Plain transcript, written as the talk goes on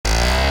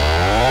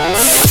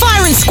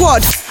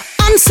Squad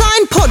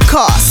Unsigned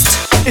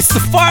Podcast. It's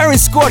the Firing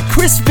Squad,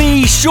 Chris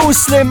V, Sean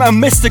Slim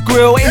and Mr.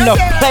 Grill in the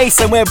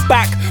place, and we're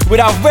back with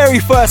our very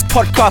first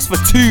podcast for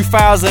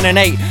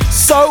 2008.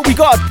 So we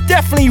gotta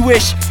definitely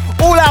wish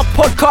all our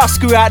podcast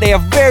crew out there a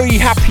very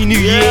happy new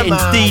year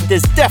indeed.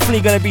 There's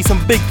definitely going to be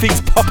some big things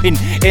popping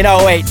in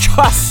 08,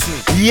 trust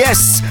me.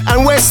 Yes,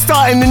 and we're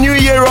starting the new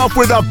year off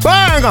with a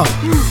banger,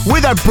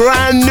 with a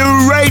brand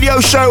new radio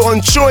show on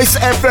Choice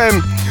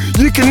FM.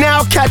 You can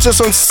now catch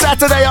us on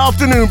Saturday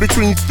afternoon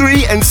between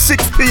 3 and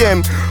 6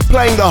 p.m.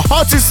 playing the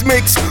hottest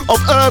mix of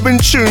urban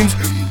tunes,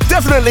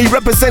 definitely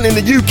representing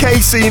the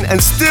UK scene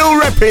and still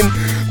repping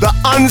the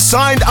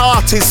unsigned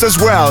artists as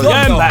well.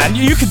 Yeah, man.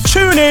 You can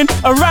tune in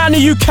around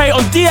the UK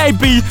on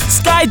DAB,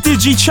 Sky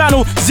Digi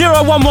Channel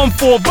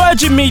 0114,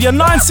 Virgin Media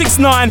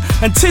 969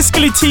 and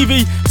Tiscali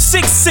TV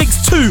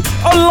 662.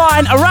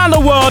 Online around the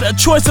world at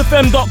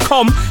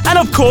choicefm.com, and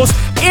of course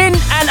in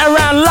and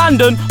around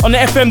London on the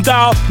FM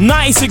dial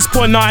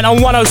 96.9 and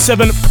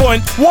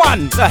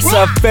 107.1. That's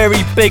a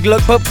very big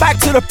look. But back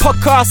to the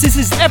podcast. This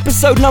is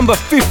episode number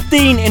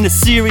 15 in the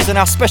series, and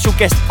our special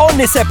guest on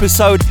this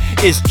episode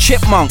is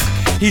Chipmunk.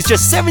 He's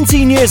just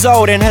 17 years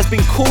old and has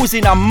been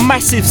causing a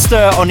massive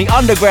stir on the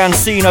underground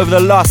scene over the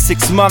last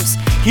 6 months.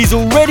 He's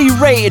already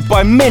rated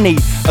by many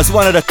as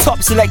one of the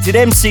top selected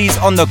MCs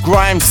on the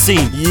grime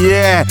scene.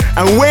 Yeah,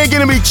 and we're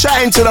going to be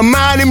chatting to the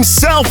man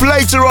himself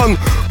later on,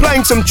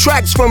 playing some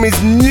tracks from his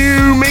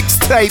new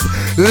mixtape,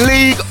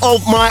 League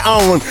of My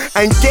Own,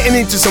 and getting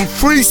into some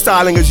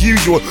freestyling as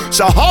usual.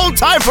 So hold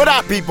tight for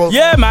that, people.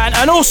 Yeah, man.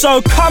 And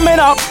also coming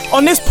up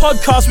on this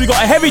podcast, we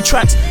got a heavy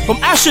tracks from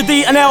Asher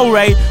D and El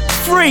Ray,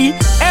 Free,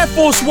 Air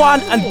Force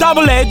One and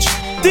Double Edge,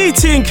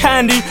 DT and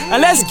Candy,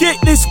 and let's get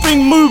this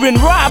thing moving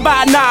right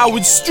about now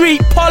with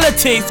Street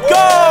Politics.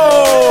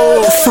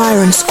 Go! The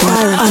Firing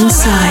Squad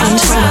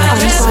Unsigned.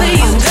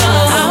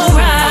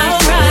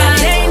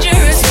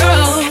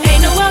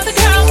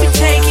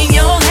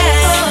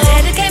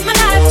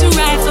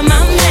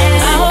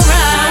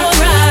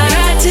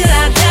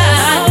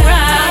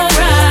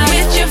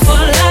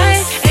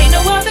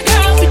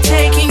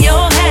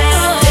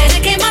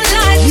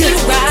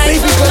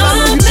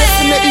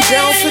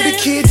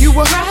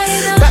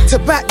 To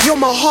back, you're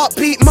my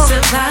heartbeat, ma.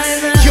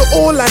 You're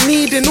all I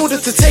need in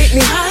order to take me.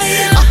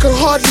 I can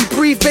hardly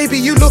breathe, baby,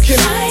 you looking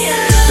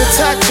the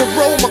type to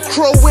roll my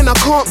crow when I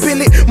can't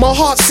bill it. My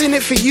heart's in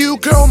it for you,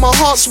 girl, my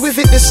heart's with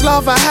it. This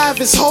love I have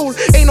is whole,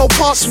 ain't no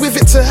parts with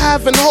it to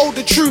have and hold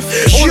the truth.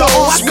 Yo,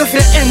 I got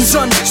the ends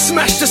on,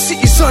 smash the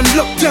cities on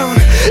lockdown.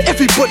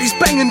 Everybody's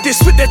banging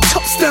this with their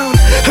tops down.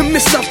 And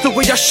miss love the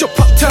way I shop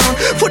uptown.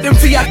 Put them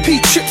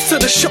VIP trips to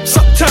the shops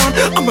uptown.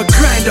 I'm a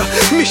grinder,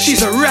 miss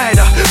she's a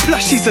rider,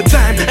 plus she's a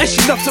dime. And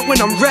she loves it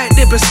when I'm right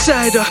there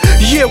beside her.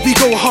 Yeah, we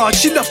go hard,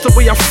 she loves the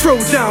way I throw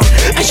down.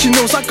 And she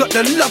knows I got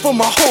the love of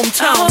my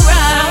hometown.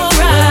 Alright,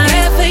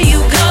 wherever you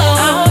go.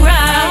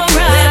 Alright,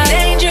 that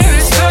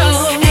dangerous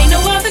girl. Ain't no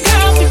other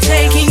girl for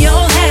taking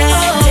your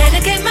hand.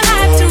 Dedicate my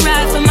life to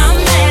ride for my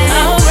man.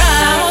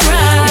 Alright,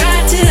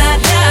 ride till I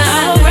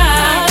die.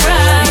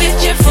 Alright, with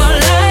you for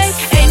life.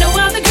 Ain't no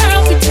other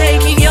girl for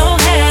taking your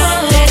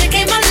hand.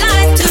 Dedicate my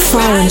life to The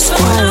Firing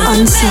Squad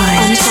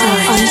Unsigned.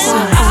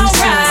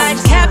 Alright,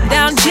 cap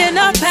down, chin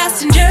up,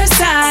 passenger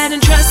side,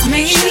 and trust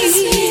me,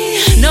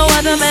 no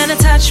other man to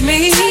touch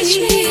me.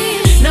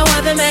 No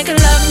other man can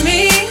love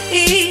me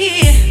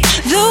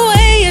the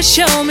way you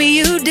show me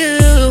you do.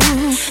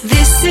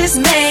 This is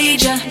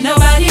major,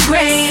 nobody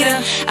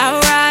greater.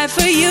 I'll ride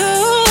for you.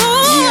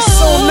 Yeah,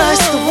 so nice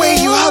the way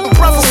you hug,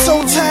 brother,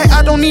 so tight.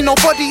 I don't need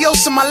nobody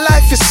else in my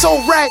life, it's so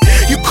right.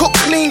 You cook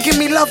clean, give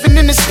me loving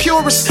in its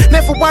purest.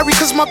 Never worry,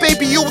 cause my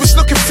baby always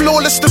looking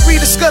flawless. The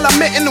realest girl I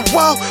met in a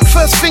while.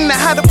 First thing that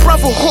had a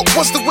brother hooked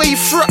was the way you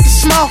threw up your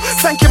smile.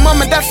 Thank your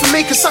mum and dad for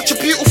making such a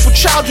beautiful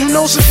child. Who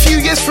knows, a few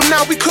years from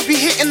now we could be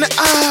hitting the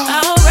aisle.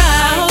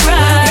 Alright,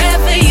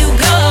 wherever you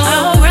go.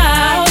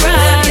 Alright,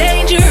 that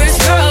dangerous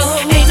girl.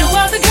 Ain't no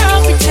other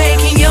girl for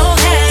taking your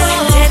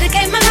hand.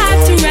 Dedicate my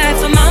life to ride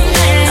for my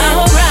man.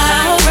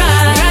 Alright,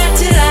 ride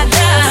till I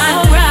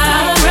die.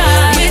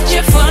 Alright, with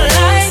you for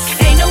life.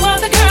 Ain't no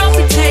other girl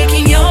for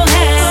taking your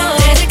hand.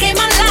 Dedicate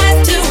my life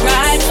to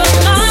ride for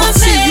my man. If I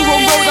see you on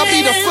road, I'll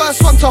be the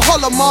first one to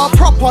holler, ma.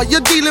 Proper,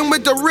 you're dealing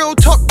with the real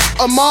top.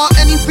 Ma,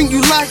 anything you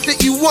like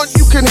that you want,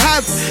 you can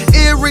have.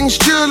 Earrings,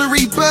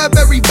 jewellery,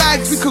 Burberry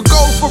bags. We could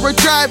go for a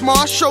drive, ma,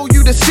 I'll show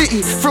you the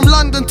city. From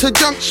London to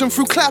Junction,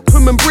 through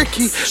Clapham and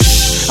Bricky.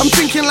 Shh, I'm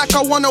thinking like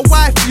I wanna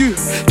wife you.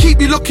 Keep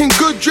you looking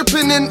good,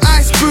 dripping in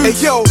ice boots.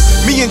 Hey yo,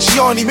 me and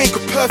Gianni make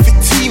a perfect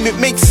team. It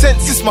makes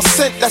sense, it's my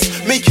scent that's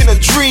making a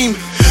dream.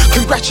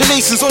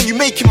 Congratulations on you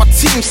making my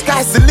team.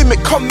 Sky's the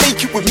limit, come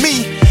make it with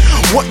me.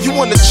 What, you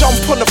wanna jump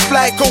on a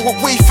flight, go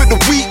away for the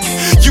week?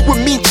 You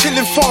and me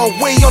chilling far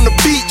away on the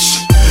beach.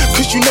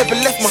 Cause you never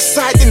left my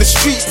side in the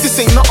streets. This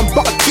ain't nothing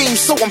but a game,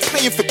 so I'm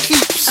playing for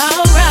keeps.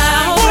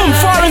 Boom,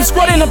 Firing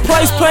Squad in the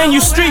place playing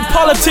you street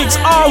politics.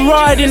 I'll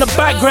ride in the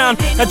background.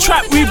 The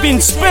track we've been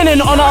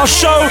spinning on our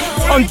show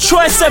on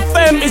Choice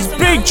FM is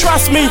big,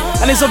 trust me,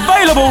 and it's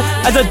available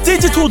as a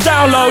digital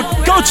download.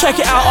 Go check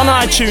it out on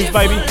iTunes,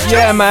 baby.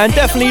 Yeah, man,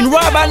 definitely. And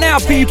right about now,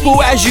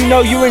 people, as you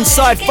know, you're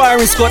inside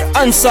Firing Squad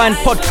Unsigned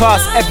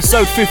Podcast,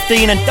 episode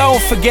 15. And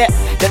don't forget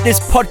that this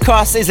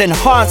podcast is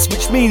enhanced,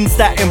 which means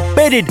that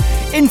embedded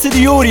into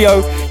the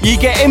audio, you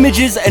get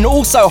images and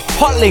also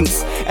hot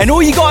links. And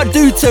all you gotta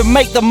do to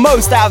make the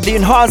most out of the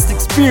enhanced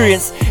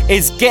experience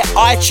is get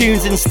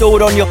iTunes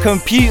installed on your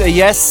computer,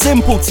 yeah?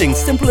 Simple thing,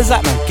 simple as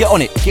that, man. Get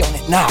on it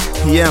now.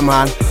 Yeah,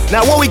 man.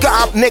 Now, what we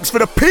got up next for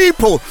the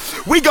people?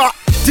 We got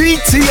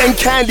DT and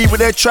Candy with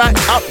their track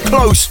Up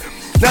Close.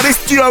 Now, this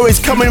duo is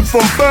coming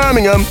from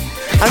Birmingham,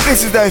 and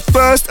this is their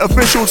first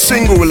official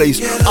single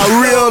release. A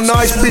real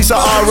nice piece of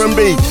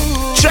R&B.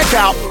 Check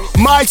out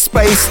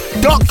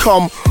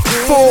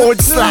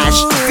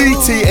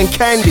myspace.com/DT and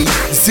Candy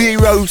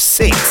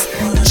 06.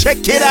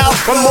 Check it out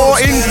for more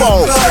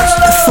info.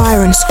 The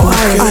Firing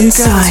Squad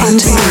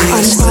Unsigned.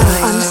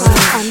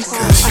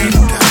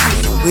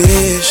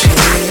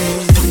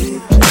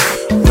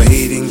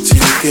 Waiting to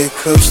get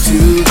close to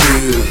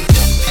you.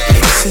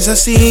 Since I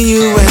seen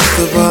you at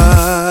the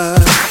bar,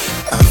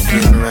 I've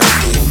been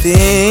right here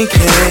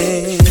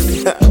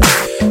thinking,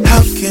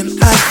 how can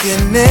I get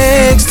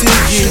next to you?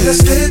 Should I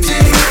step to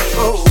you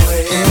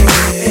away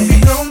and be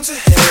known to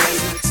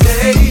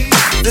hesitate?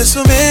 There's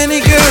so many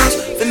girls,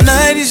 the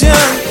night is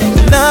young,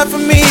 but not for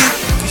me,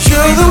 cause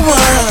you're the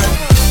one.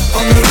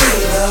 On the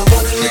real, I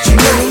wanna let you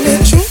know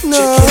that checking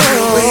the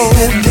way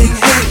that thing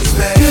hangs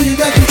back. Girl, you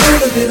got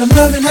control of it, I'm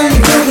loving how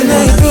you're doing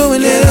it.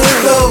 Get up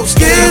close,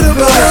 get up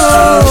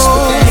close.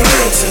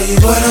 Tell you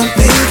what I'm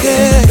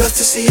thinking. Love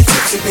to see you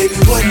tipsy, baby,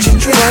 what you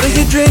drinking? What are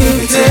you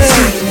drinking?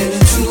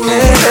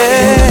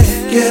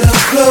 Get up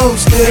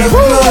close, get up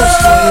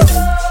close.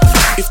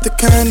 If the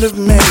kind of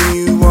man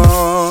you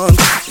want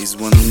is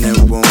one that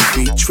won't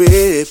be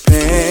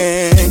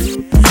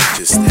tripping,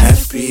 just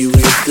happy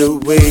with the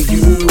way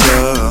you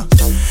are,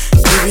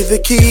 give you the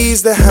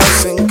keys, the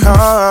house and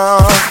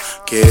car,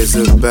 cares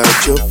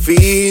about your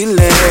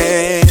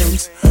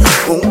feelings,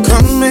 won't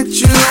come at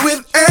you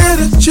with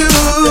attitude,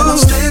 then I'll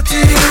step to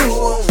you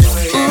away.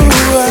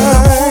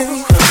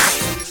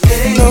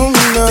 No.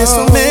 There's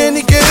so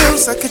many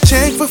girls I could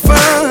check for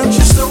fun.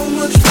 She's so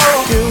much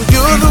more. Girl,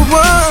 you're the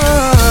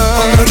one.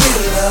 On the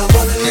real, I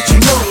wanna let you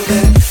know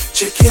that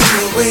checking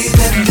the way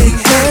that thing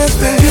hangs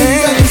back.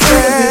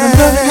 I'm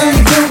loving how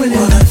you're doing it.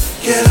 Wanna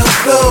get up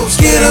close,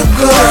 get up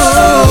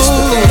close.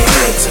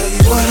 Tell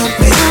you what I'm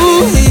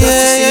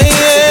thinking.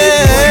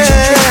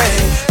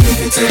 You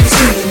can take us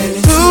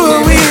into a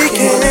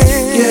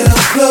weekend. Get up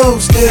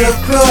close, get up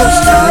close.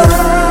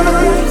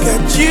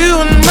 Got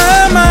you in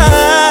my mind.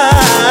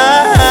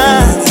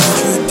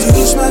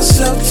 Introduce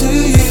myself to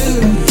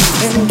you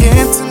and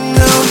get to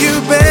know you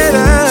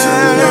better.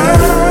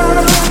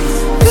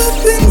 The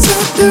things I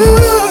do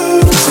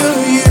to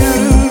you,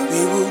 we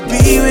will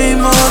be way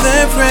more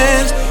than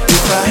friends.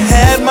 If I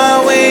had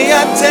my way,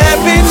 I'd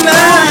tap it now.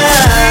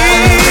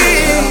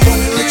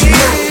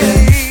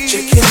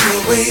 Checking the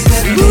way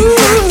that we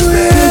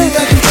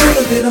got control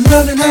of it. I'm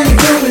loving how you're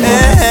doing it.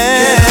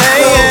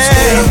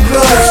 Get up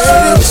close,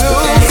 love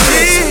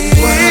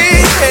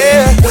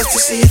to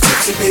see you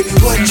tipsy, baby,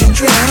 what you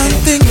drinking? I'm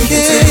thinking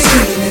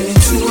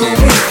into a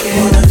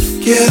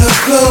weekend. Get up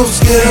close,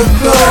 get up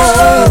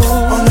close.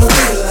 On the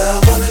real, I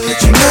wanna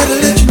let you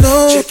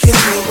know. Checking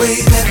the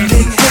way that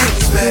thing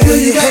hangs back. Will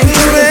you got me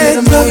red?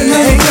 I'm loving how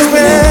you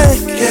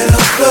doing. Get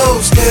up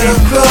close, get up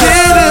close.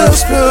 Get up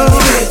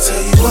close. Can't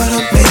tell you what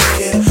I'm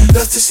thinking.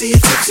 Love to see you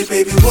tipsy,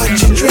 baby, what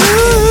you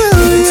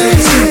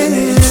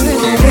drinking? Into a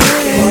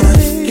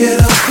weekend.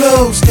 Get up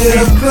close, get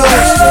up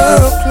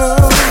close.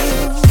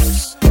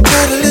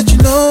 Gotta let you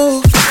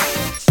know,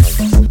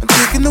 I'm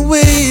taking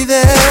away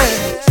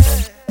that.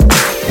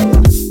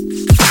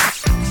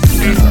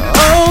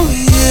 Oh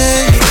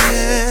yeah.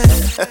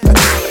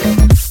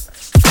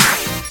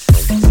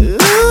 Ooh, yeah.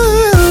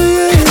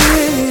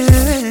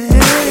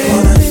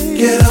 Wanna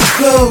get up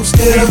close,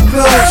 get up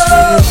close to you.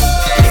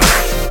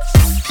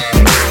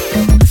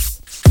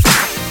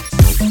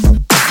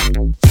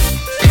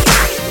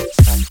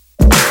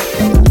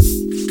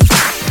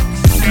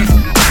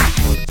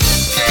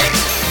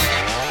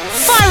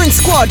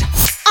 Squad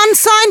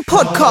Unsigned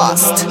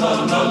Podcast.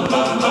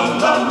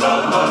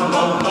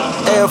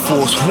 Air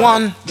Force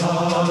One,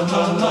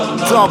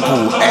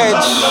 double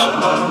edge.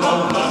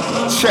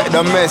 Check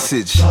the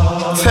message.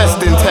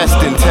 Testing.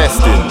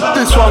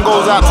 This one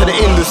goes out to the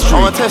industry.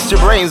 I'ma test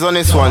your brains on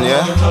this one,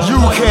 yeah?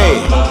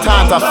 UK,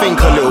 time to think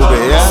a little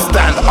bit, yeah?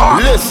 Stand up.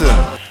 Listen.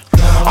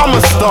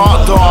 I'ma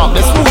start dark.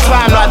 There's full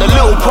time like the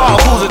little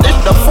particles of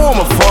the form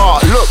of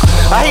fart. Look,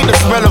 I hate the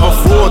smell of a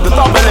fraud. The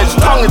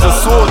double-edged tongue is a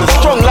sword. It's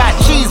strong like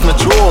cheese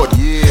matured.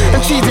 And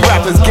cheesy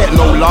rappers get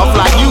no love.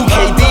 Like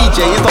UK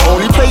DJ is the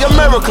only play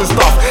American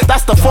stuff.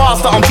 That's the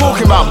farce that I'm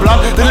talking about,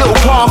 blood. The little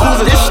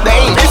particles of this, they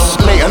ain't this,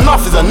 mate.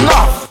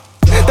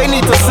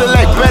 to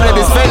select better.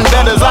 This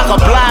vendettas like a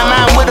blind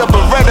man with a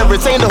beretta. It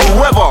ain't a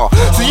whoever,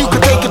 so you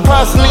can take it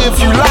personally if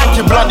you like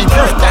your bloody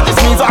breath. That just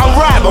means I'm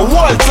right, but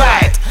wall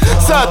tight.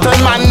 Certain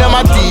man, them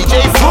a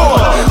DJ fraud,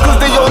 cause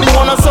they only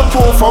wanna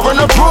support foreign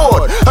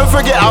abroad. And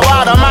forget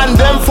about a man,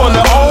 them from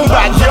their own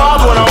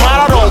backyard. When I'm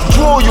out, I don't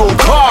draw your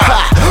card.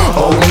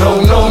 Oh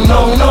no, no,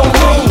 no, no,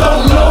 no,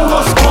 don't know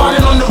what's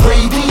going on the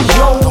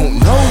radio. Don't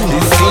know.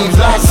 It seems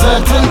like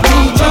certain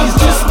DJs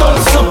just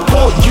don't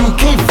support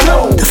UK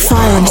flow. The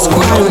Firing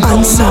Squad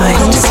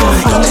Unsigned. Just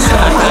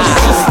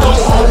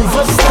don't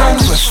overstand.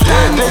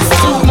 There's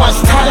too much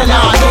talent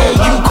out there,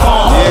 you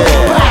can't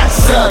hold back.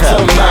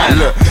 Certain man,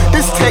 look,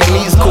 this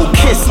technique's called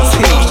Kiss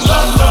Teach.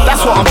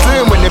 That's what I'm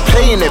doing when they're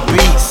playing their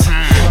beats.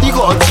 You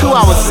got a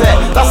 2-hour set,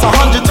 that's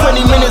 120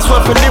 minutes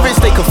worth of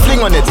lyrics they can fling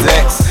on the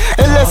decks.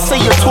 And let's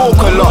say you talk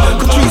a lot,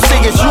 cause you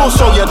say it's your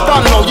show, you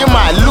don't know, you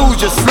might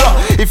lose your slot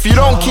if you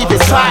don't keep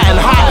it tight and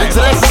high.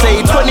 So let's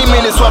say 20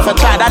 minutes worth of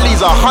track, that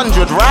leaves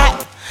 100, right?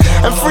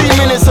 And 3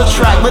 minutes a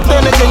track, but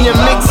then again your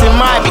mixing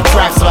might be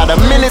cracks. About a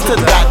minute to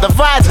that,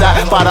 divide that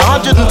by the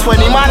 120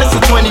 minus the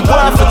 20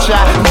 worth of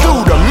chat, and do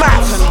the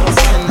maths.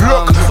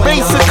 Look,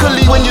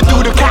 basically when you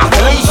do the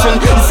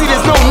calculation, you see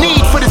there's no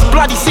need for this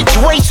bloody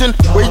situation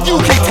where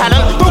UK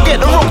talent don't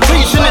get the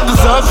rotation it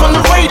deserves from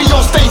the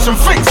radio station.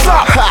 Fix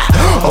up.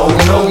 Oh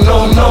no,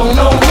 no, no,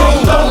 no, no,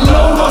 don't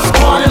know what's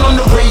going on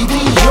the radio.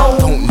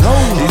 Don't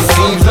know. It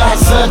seems like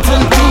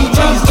certain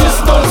DJs just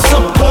don't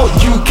support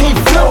UK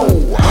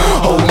flow.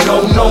 Oh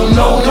no, no,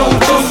 no, no,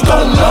 just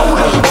don't know.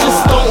 They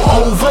just don't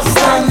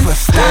overstand.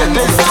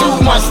 There's too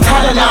much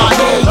talent out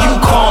there, you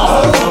can't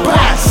hold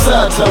back.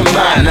 Certain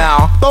man.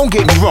 Now, don't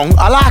get me wrong,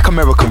 I like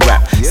American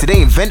rap. So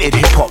they invented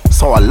hip hop,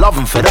 so I love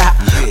them for that.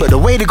 But the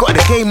way they got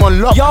the game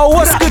on lock. Yo,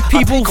 what's good,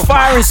 people?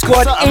 Firing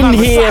Squad in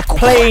here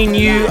playing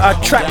you a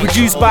track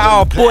produced by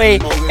our boy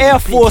Air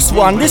Force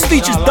One. This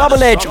features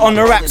Double Edge on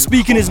the rap,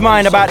 speaking his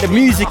mind about the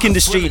music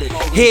industry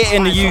here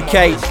in the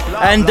UK.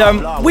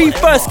 And we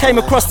first came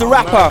across the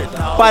rapper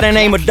by the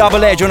name of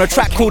Double Edge on a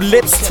track called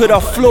Lips to the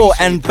Floor.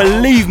 And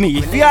believe me,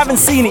 if you haven't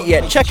seen it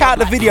yet, check out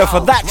the video for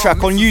that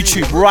track on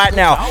YouTube right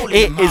now.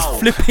 It is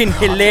flipping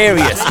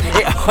hilarious.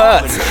 It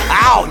hurts.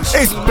 Ouch.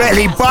 It's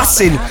belly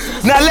busting.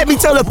 Now let me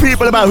tell the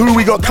people about who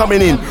we got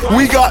coming in.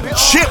 We got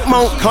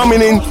Chipmunk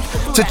coming in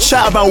to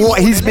chat about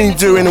what he's been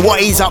doing and what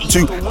he's up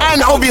to.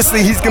 And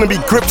obviously he's going to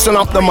be gripsing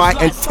up the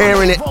mic and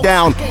tearing it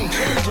down.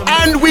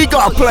 And we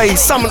got to play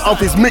some of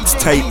his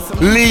mixtape,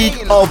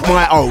 League of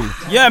My Own.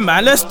 Yeah,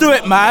 man, let's do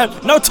it, man.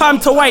 No time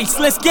to waste.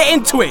 Let's get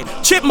into it.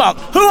 Chipmunk,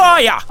 who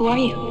are ya? Who are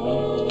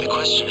you? The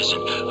question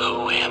isn't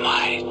who am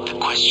I? The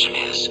question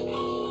is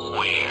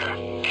where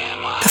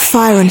am I? The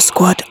Firing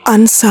Squad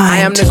Unsigned. I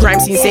am the crime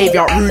scene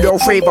savior,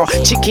 Rudolph Raver,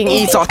 chicken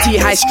eater,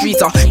 T-high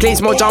streeter,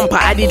 Glazemo jumper,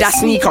 Adidas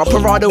sneaker,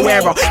 Parada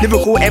wearer,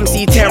 lyrical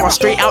MC terror,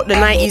 straight out the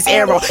 90s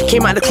era.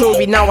 Came out the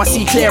glory, now I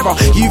see clearer.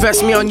 You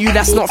verse me on you,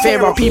 that's not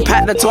fairer. Peep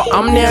at the top,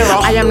 I'm nearer.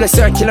 I am the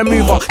circular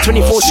mover,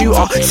 24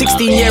 shooter,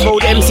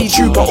 16-year-old MC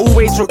trooper,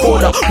 always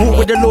recorder. Walk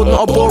with the Lord,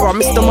 not a borer.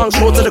 Mr. Monk's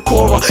raw to the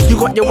core. You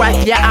got your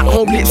wife, yeah, at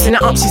home, blitzing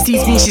it up. She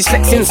sees me, she's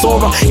flexing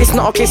Sora. It's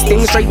not a kiss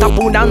thing, straight up,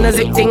 pull down the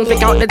zip thing,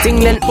 flick out the ting,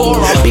 then for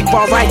her. Big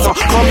bar writer,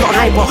 calm not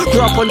hyper.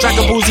 Grew up on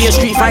Dragon Ball Z, a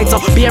street fighter,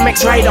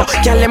 BMX rider,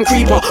 gal them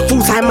creeper,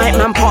 full-time mic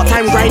man,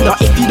 part-time grinder.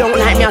 If you don't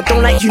like me, I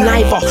don't like you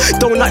neither.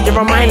 Don't like the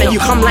reminder, you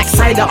come like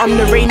cider. I'm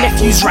the Ray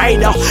Nephew's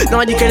rider.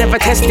 Now you can never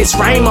test this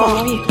rhymer.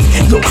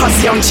 Look,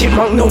 hussy, I'm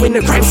Chipmunk, knowing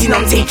the crime scene,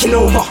 I'm taking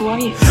over.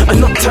 A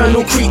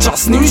nocturnal creature,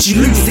 snooze,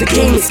 you lose, the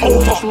game is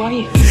over.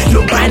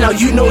 Look, by now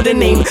you know the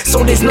name,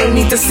 so there's no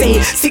need to say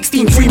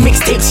 16 free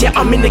mixtapes, yeah,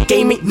 I'm in the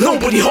game, ain't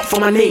nobody hot for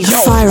my name. The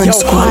Firing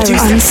Squad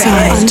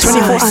Unsigned.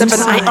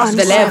 24/7, I up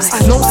the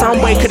levs. No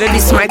soundboy could have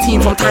list my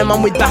team from time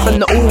I'm with back on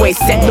the always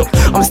set. Look,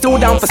 I'm still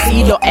down for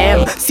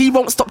C.M. C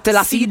won't stop till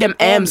I see them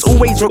M's.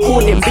 Always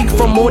recording, big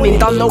from morning,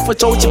 done low for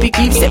Joe Chippy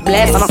keeps it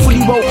blessed. And I fully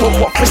woke up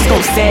what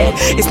Frisco said.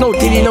 It's no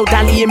dilly, no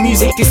dally in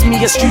music, this me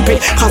is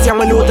stupid. Cause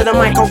I'm an older than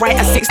Mike, I write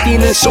at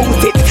 16 and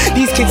shows it.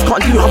 These kids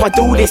can't do how I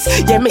do this.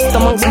 Yeah, Mr.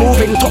 Monk's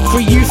moving, top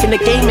 3 youth in the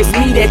game, it's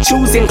me they're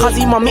choosing. Cause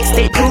he my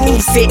mixtape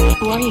proves it.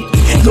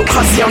 Look,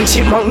 cause I'm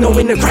Chipmunk,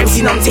 knowing the crime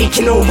scene, I'm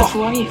taking over.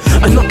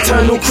 A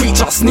nocturnal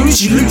creature,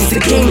 snooze, you lose, the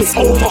game is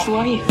over.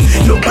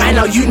 Look, by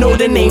now you know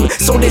the name,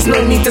 so there's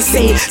no need to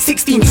say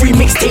 16 free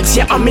mixtapes,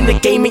 yeah, I'm in the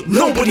game, ain't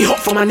nobody hot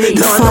for my name.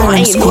 The No, I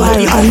ain't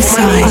nobody hot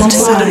for my name. I'm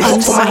more than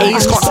hot for my Unsigned.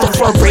 age, can't stop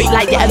for a break,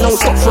 like yeah, I don't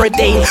stop for a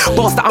day.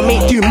 Boss that I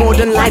make do more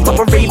than light up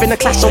a rave in a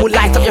clash, I will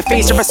light up your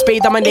face, you're a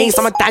spade, I'm a name,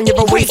 I'm a Dan, you're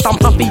a waste, I'm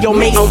puppy, your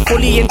mate, I'm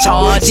fully in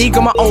charge. League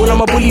on my own,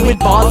 I'm a bully with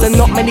bars, and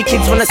not many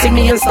kids wanna see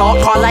me and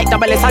start. Car like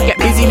Double S, I get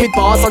busy with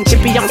bars, on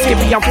Chippy, I'm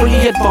Skippy, I'm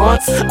fully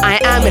advanced. I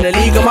am in a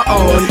league of my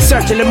own,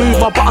 circular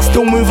mover, but I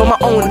still move on my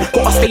own.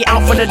 Gotta stay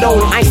out for the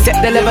dome. I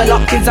set the level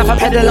up, kids have a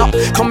pedal up.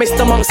 Come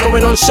Mr. Monk's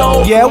going on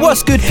show. Yeah,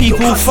 what's good,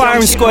 people?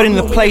 Firing Squad in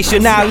the place.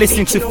 You're now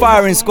listening to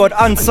Firing Squad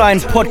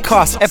Unsigned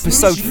Podcast,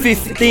 episode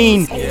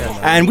 15.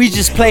 And we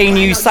just playing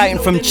you something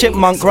from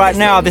Chipmunk right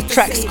now. The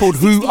track's called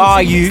Who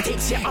Are You?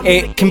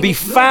 It can be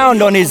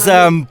found on his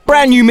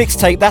brand new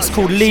mixtape. That's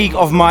called League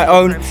of My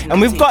Own.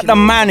 And we've got the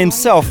man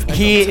himself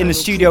here in the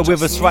studio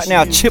with us right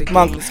now,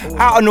 Chipmunk,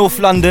 out of North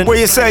London. What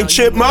you saying,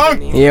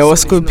 Chipmunk? Yeah,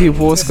 what's good,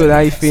 people? What's good? How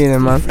you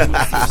feeling, man?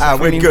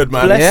 We're good,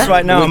 man. Blessed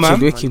right now, man.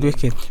 Wicked.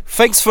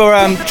 Thanks for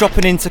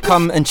dropping in to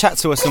come and chat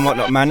to us and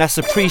whatnot, man. That's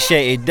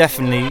appreciated,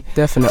 definitely.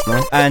 Definite,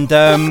 man.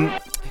 And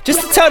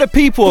just to tell the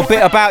people a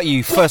bit about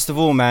you, first of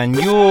all, man.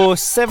 You're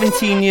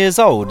 17 years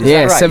old, is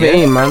that right?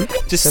 17, man.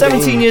 Just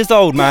 17 years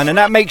old, man, and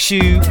that makes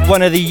you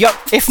one of the,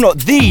 if not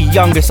the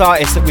youngest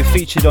artist that we've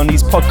featured on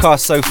these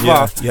podcasts so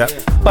far. Yeah.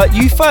 But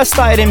you first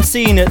started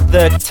MCing at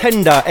the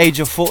tender age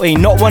of 14,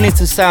 not wanting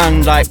to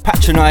sound like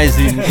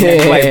patronising in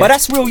any way, but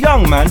that's real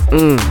young, man.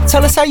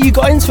 Tell us how you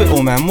got into it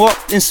all, man. What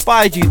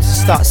inspired you to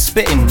start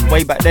spitting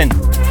way back then?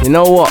 You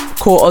know what?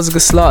 Caught Oscar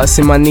Slatus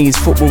in my knees.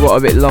 Football got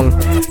a bit long.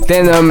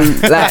 Then,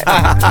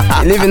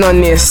 living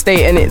on the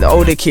estate, innit, the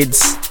older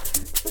kids,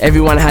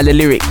 everyone had a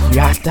lyric. You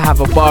have to have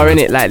a bar in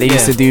it, like they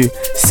used to do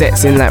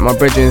sets in like my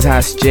brethren's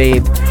house,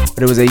 Jade.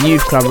 There was a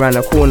youth club around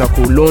the corner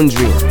called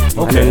Laundry.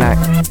 And then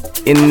like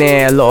in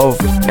there, a lot of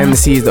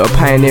MCs that were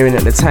pioneering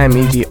at the time,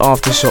 e.g.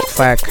 Aftershock,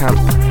 Fire Camp.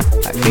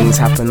 Like things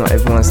happen, not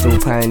everyone's still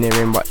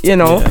pioneering, but you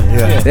know.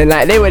 Then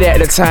like they were there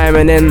at the time,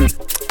 and then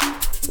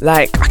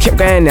like I kept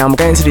going there. I'm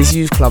going to this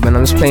youth club and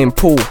I'm just playing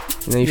pool.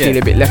 You know, you feel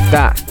a bit left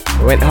out.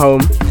 I went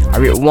home, I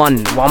wrote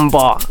one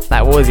bar.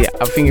 Like, what was it?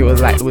 I think it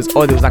was like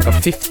a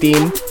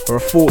 15 or a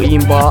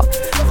 14 bar.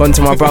 Gone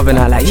to my brother and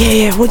I like,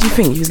 yeah, what do you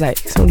think? He was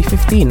like, it's only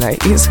 15. Like,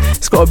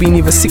 it's got to be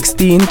either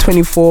 16,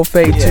 24,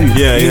 32.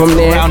 From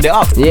there, round it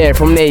up. Yeah,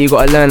 from there you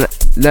got to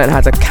learn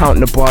how to count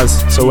the bars.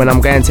 So when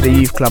I'm going to the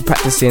youth club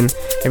practicing,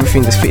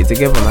 everything just fitted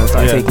together, man. I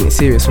started taking it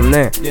serious from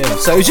there. Yeah.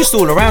 So it was just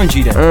all around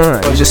you then?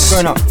 It was just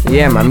growing up?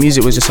 Yeah, man,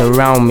 music was just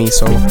around me.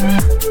 So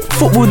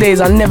football days,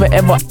 I never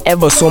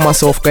ever saw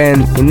myself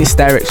going in this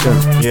direction.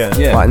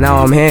 Yeah. But now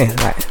I'm here,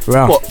 like,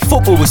 wow. What,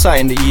 football was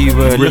something that you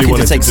were really looking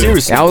to take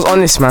seriously? Yeah, I was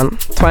honest, man.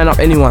 Tying up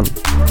anyone.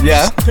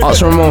 Yeah.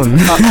 Ask Ramon.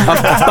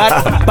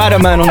 Badder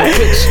man on the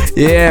pitch.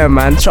 Yeah,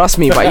 man, trust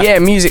me. But yeah,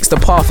 music's the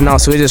path now,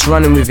 so we're just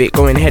running with it,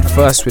 going head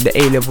first with the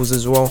A-levels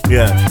as well.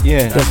 Yeah.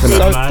 Definitely.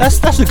 So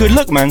that's a good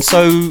look, man.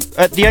 So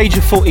at the age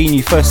of 14,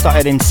 you first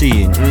started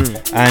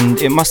MCing,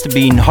 and it must have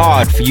been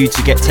hard for you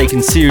to get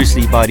taken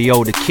seriously by the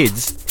older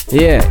kids.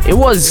 Yeah, it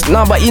was.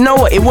 No, but you know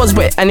what? It was,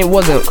 but and it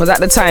wasn't, because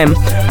at the time,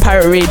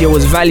 pirate radio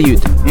was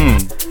valued.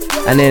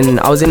 And then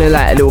I was in a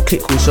little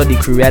clique called Shoddy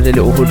Crew. We had a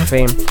little hood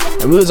fame,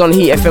 and we was on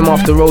Heat FM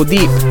after Roll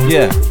Deep.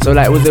 Yeah. So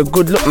like, it was a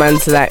good look, man,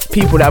 to like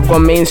people that have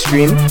gone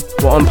mainstream,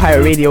 were on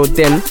pirate radio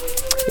then.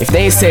 If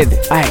they said,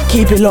 alright,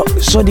 keep it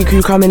locked, Shoddy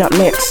Crew coming up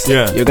next,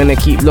 you're gonna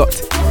keep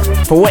locked.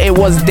 For what it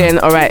was then,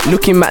 alright,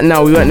 looking back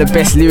now, we weren't the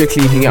best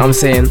lyrically, if you get what I'm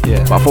saying.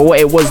 Yeah. But for what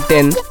it was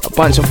then, a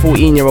bunch of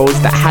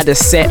 14-year-olds that had a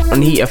set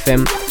on Heat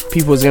FM,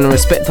 people was gonna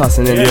respect us,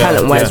 and then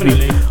talent-wise,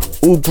 we've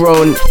all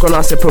gone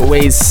our separate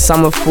ways.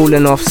 Some have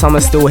fallen off, some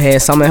are still here,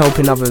 some are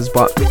helping others,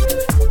 but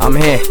I'm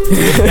here.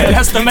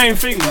 That's the main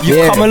thing.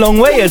 You've come a long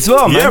way as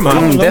well, man. Yeah,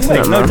 man.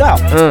 Definitely, no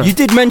doubt. You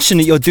did mention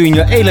that you're doing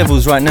your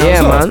A-levels right now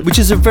as well, man. which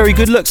is a very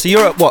good look. So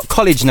you're at what,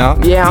 college now?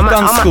 Yeah, I'm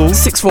done school. at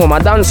sixth form. I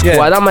done school.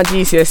 I done my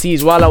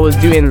GCSEs while I was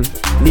doing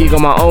League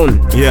on my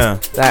own. Yeah.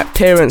 Like,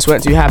 parents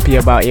weren't too happy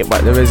about it,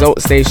 but the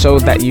results, they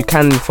showed that you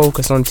can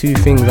focus on two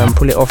things and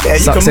pull it off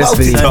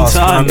successfully. You can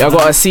multitask, man. I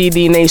got a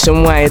CD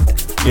nationwide.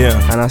 Yeah.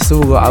 And I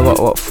got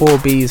what, 4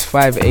 B's,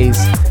 5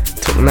 A's,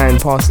 took 9,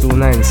 passed all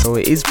 9, so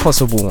it is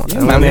possible.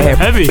 Yeah, man,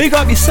 heavy. Big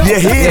up yourself. You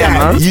hear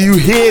that? man. You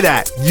hear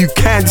that? You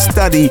can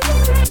study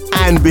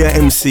and be an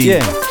MC.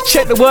 Yeah.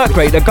 Check the work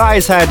rate. The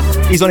guy's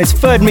he's on his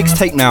third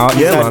mixtape now.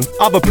 He's had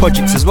other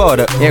projects as well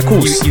that of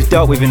course. you've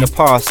dealt with in the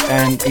past,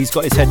 and he's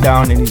got his head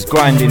down and he's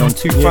grinding on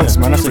two fronts,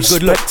 man. That's a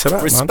good look. To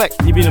that, Respect.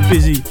 Man. You've been a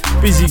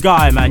busy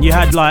guy, man. You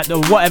had like the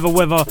Whatever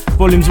Weather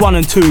volumes 1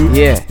 and 2.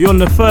 Yeah. You're on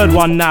the third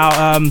one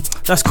now.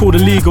 That's called A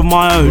League of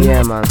My Own.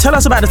 Yeah, man. Tell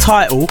us about the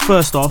title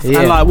first off,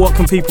 and like what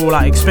can people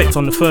like expect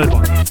on the third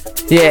one?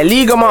 Yeah,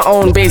 League of My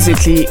Own,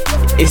 basically,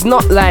 it's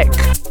not like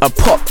a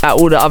pop at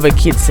all the other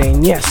kids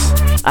saying, yes,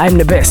 I'm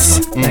the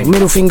best. Like,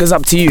 middle fingers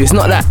up to you. It's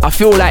not that. I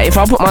feel like if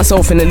I put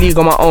myself in a league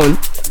of my own,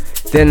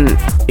 then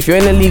if you're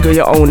in a league of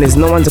your own, there's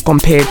no one to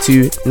compare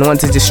to, no one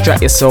to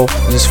distract yourself.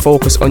 You just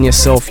focus on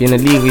yourself. You're in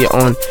a league of your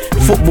own.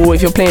 Football,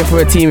 if you're playing for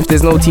a team, if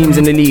there's no teams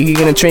in the league, who you're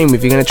gonna train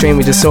with? You're gonna train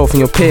with yourself and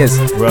your peers.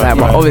 But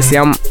obviously,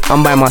 I'm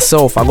by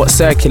myself. I got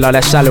Circular,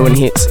 that's shallow and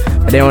hits.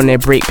 they're on their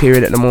break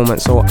period at the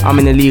moment. So I'm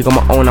in the league on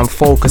my own. I'm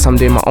focused. I'm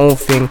doing my own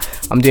thing.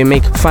 I'm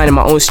finding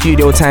my own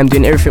studio time,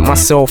 doing everything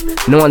myself.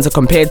 No one's to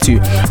compare to.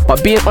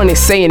 But being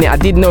honest, saying it, I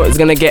did know it was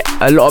gonna get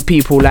a lot of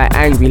people like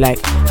angry, like,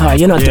 oh,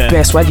 you're not the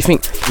best. Why do you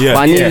think? Yeah.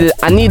 But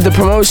I need the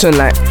promotion.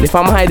 Like, if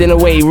I'm hiding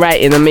away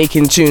writing and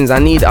making tunes, I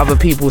need other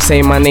people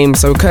saying my name.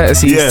 So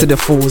courtesies to the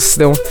fools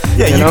still.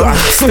 Yeah, you gotta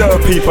stir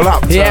people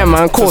up. Yeah,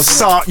 man, of course.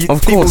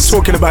 People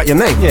talking about your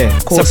name. Yeah,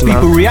 of course. So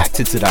people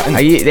reacted to that.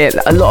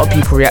 A lot of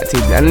people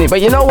reacted.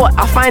 But you know what?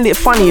 I find it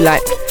funny,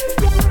 like,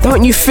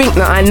 don't you think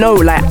that I know,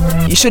 like,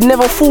 you should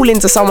never fall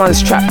into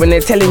someone's trap when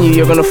they're telling you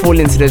you're gonna fall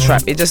into the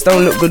trap. It just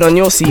don't look good on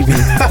your CV. You know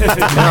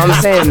what I'm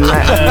saying?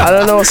 Like, I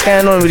don't know what's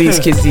going on with these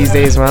kids these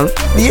days, man.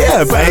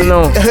 Yeah, but I don't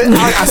know.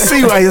 I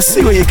see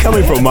where you're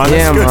coming from, man.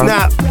 Yeah, That's good. man.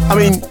 Now, I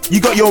mean, you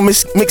got your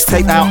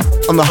mixtape out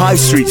on the high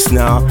streets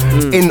now,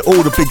 in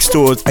all the big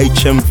stores,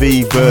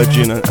 HMV,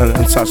 Virgin,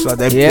 and such like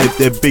that.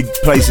 They're big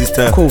places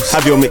to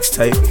have your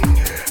mixtape.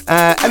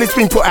 And it's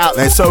been put out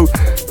there. So,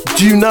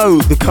 do you know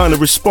the kind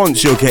of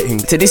response you're getting?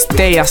 To this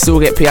day, I still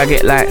get I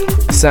get like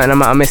a certain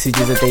amount of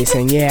messages a day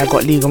saying, yeah, I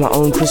got League on my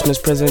own, Christmas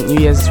present, New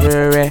Year's,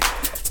 rare.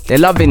 They're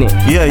loving it.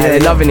 They're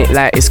loving it.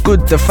 Like, it's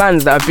good. The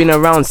fans that have been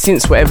around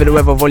since Whatever the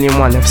Weather Volume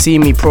 1 have seen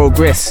me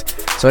progress.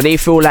 So they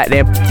feel like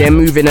they're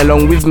moving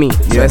along with me.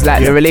 So it's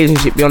like the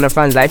relationship beyond the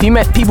fans. Like, if you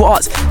met people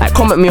ask, like,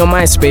 comment me on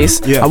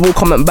MySpace, I will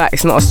comment back.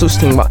 It's not a stush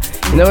thing, but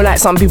you know, like,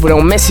 some people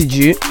don't message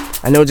you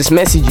and they'll just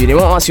message you. They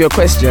won't ask you a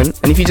question,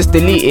 and if you just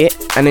delete it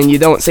and then you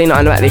don't say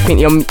nothing, like, they think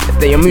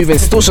that you're moving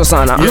stush or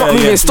something. I'm not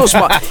moving stush,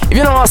 but if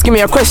you're not asking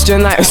me a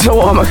question, like, so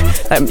what am I?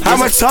 Like, how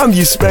much time do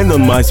you spend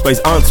on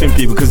MySpace answering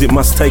people? Because it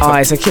must take.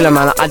 It's a killer,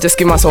 man. I just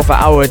give myself an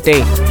hour a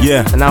day.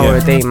 An hour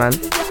a day, man.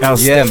 Man.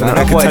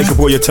 That can take up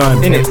all your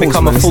time. It's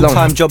become a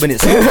full-time job in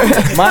itself.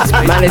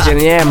 MySpace. Managing,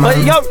 man. But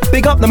yo,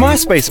 big up the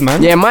MySpace,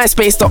 man. Yeah,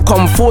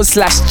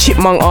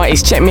 myspace.com/Chipmunk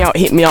Artist. Check me out,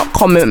 hit me up,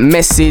 comment,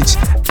 message,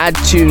 add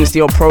tunes to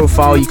your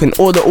profile. You can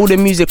order all the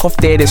music off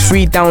there. There's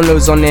free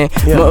downloads on there.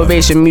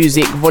 Motivation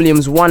Music,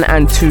 volumes 1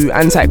 and 2,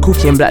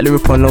 Anti-Cookie and Black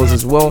Lyrical on those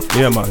as well.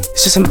 Yeah, man.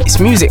 It's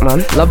music,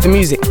 man. Love the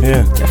music.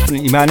 Yeah,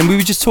 definitely, man. And we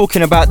were just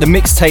talking about the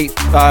mixtape,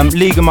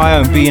 League of My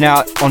Own, being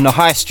out on the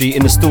high street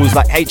in the stores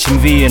like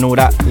HMV and all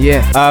that.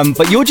 Yeah.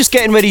 But you're just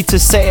getting ready to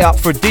set it up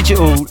for a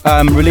digital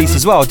release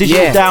as well.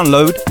 Digital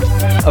download,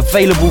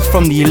 available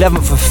from the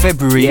 11th of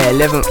February. Yeah,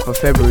 11th of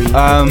February.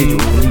 Digital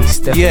release,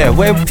 definitely. Yeah,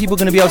 where are people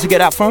going to be able to get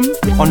that from?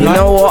 Online? You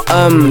know what?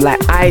 Like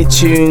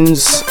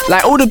iTunes,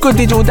 like all the good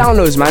digital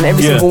downloads, man.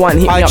 Every single one.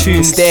 Hit me up.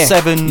 iTunes, there.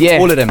 7,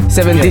 all of them.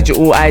 7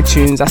 digital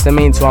iTunes. That's the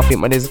main two, I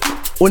think. But there's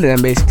all of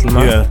them basically,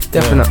 man. Yeah,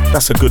 definitely.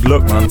 That's a good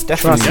look, man.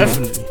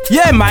 Definitely.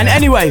 Yeah, man.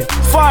 Anyway,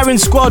 Firing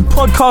Squad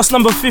podcast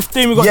number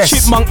 15. We got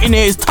Chipmunk in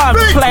here. It's time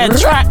to play a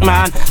track,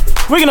 man.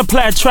 We're gonna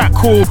play a track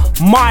called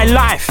My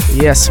Life.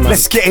 Yes, man.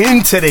 Let's get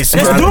into this.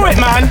 Let's do it,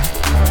 man.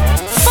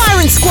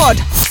 Firing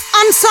Squad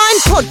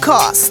Unsigned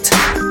Podcast.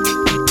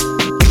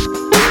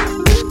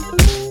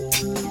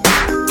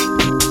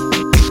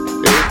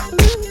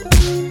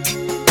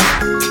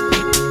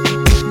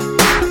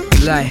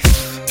 Life.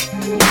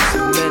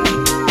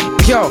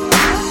 Yo.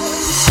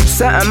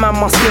 Certain man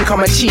must think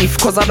I'm a chief,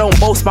 cause I don't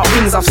boast about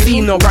wins I've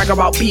seen or brag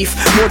about beef.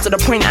 More to the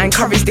point, I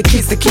encourage the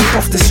kids to keep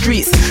off the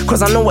streets,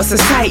 cause I know what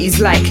society's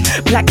like.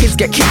 Black kids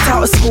get kicked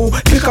out of school,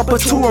 pick up a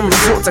tool and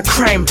resort to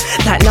crime.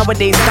 Like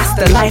nowadays, that's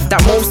the life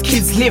that most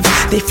kids live.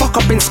 They fuck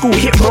up in school,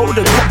 hit road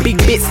and got big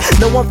bits.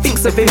 No one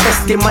thinks of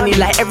investing money,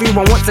 like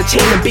everyone wants a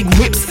chain and big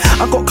whips.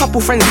 I got a couple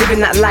friends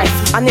living that life.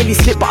 I nearly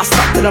slipped but I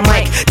stuck to the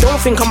mic.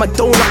 Don't think I'm a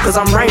donut cause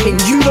I'm rhyming.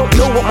 You don't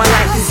know what my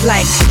life is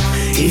like.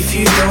 If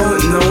you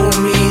don't know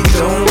me,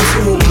 don't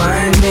talk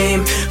my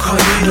name,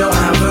 cause you don't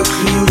have a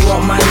clue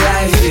what my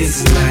life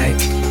is like.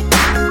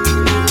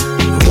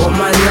 What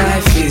my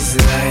life is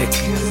like.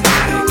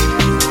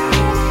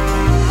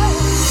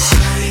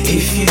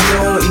 If you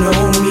don't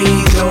know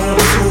me, don't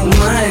talk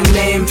my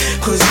name,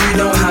 cause you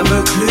don't have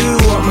a clue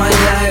what my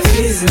life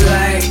is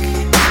like.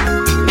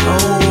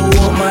 Oh,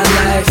 what my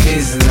life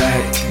is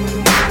like.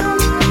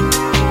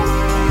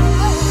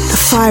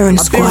 Firing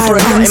Squad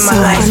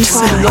Unsigned.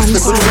 Lost the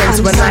good friends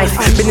when I've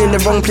been in the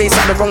wrong place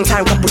at the wrong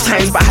time couple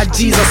times, but I had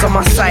Jesus on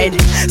my side.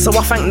 So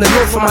I thank the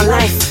Lord for my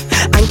life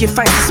and give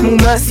thanks to small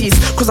mercies,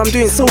 cause I'm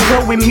doing so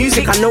well with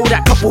music. I know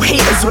that couple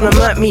haters wanna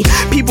murk me.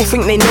 People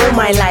think they know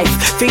my life,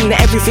 think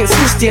that everything's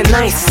twisty and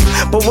nice,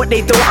 but what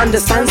they don't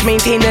understand is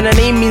maintaining a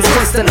name means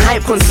constant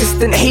hype,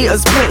 consistent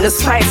haters,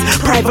 pointless fights,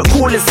 private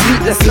callers,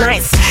 sleepless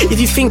nights.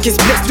 If you think it's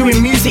blessed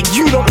doing music,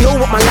 you don't know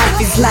what my life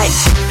is like.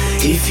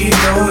 If you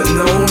don't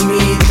know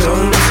me,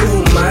 don't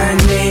talk my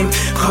name,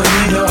 cause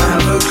you don't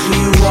have a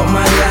clue what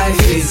my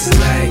life is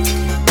like.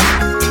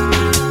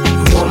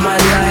 What my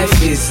life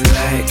is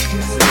like.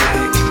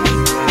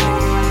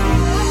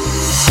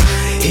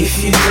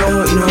 If you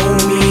don't know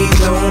me,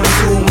 don't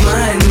talk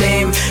my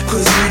name,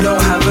 cause you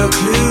don't have a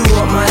clue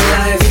what my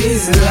life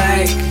is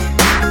like.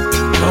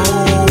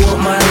 Oh, what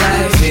my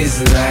life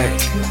is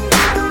like.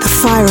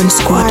 Firing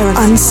Squad,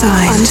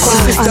 unsigned.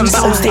 System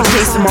battles take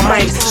place in my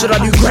mind. Should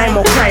I do grime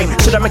or crime?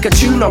 Should I make a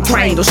tune or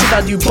grind? Or should I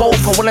do both?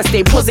 I wanna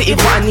stay positive,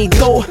 but I need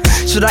dough.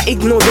 Should I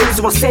ignore those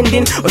who are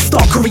sending or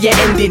start career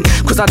ending?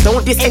 Cause I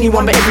don't diss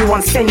anyone, but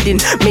everyone's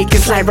sending. Making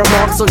sly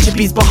remarks on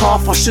Chippy's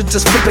behalf. I should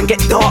just flip and get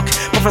dark,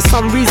 but for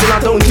some reason I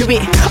don't do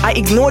it. I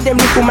ignore them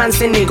little man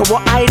sending. Cause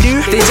what I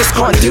do, they just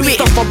can't do it.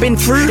 Stuff I've been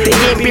through, they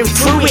ain't been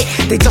through it.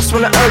 They just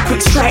wanna earn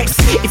quick stripes.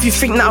 If you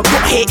think that I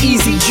got here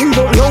easy, you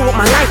don't know what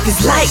my life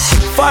is like.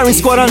 Firing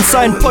Squad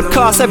Unsigned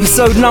podcast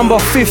episode number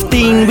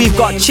 15. We've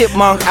got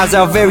Chipmunk as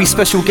our very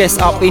special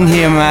guest up in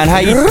here, man. How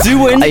you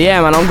doing?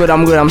 Yeah, man, I'm good.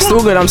 I'm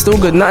still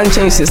good. Nothing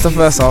changed since the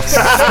first half.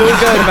 Still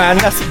good, man.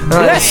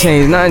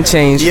 Nothing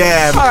changed.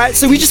 Yeah. Alright,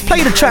 so we just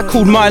played a track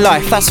called My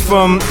Life. That's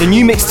from the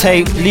new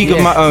mixtape, League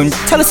of My Own.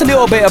 Tell us a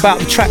little bit about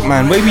the track,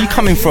 man. Where were you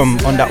coming from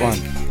on that one?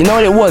 You know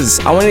what it was?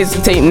 I wanted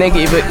to take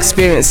negative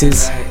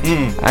experiences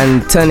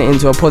and turn it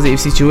into a positive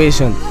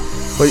situation.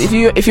 But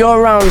if you're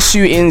around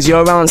shootings,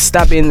 you're around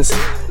stabbings,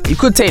 you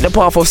could take the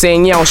path of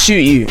saying, yeah, I'll shoot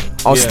you,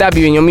 I'll stab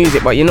you in your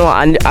music. But you know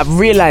what? I've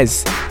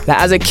realised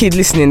that as a kid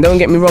listening, don't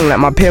get me wrong, like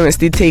my parents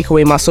did take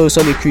away my So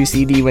Solid Crew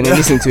CD when they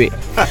listened to it.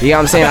 You know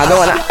what I'm saying? I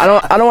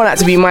don't want that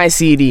to be my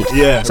CD.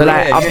 Yeah. So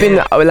like I've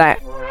been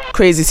like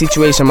crazy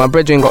situation. My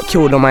brethren got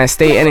killed on my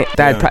estate, and it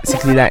died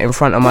practically like in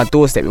front of my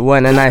doorstep. It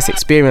weren't a nice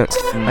experience.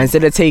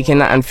 Instead of taking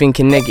that and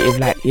thinking negative,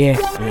 like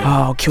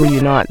I'll kill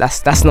you now.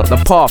 That's not the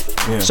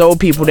path. Show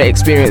people the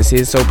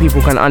experiences so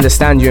people can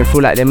understand you and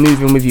feel like they're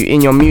moving with you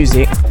in your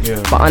music.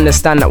 But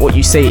understand that what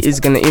you say is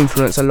gonna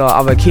influence a lot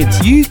of other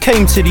kids. You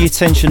came to the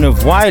attention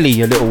of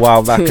Wiley a little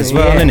while back as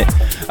well, innit?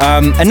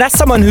 And that's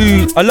someone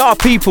who a lot of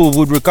people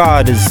would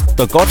regard as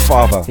the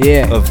godfather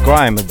of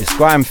grime, of this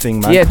grime thing,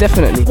 man. Yeah,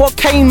 definitely. What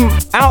came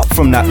out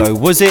from that though?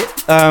 Was it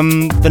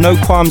the No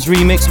Qualms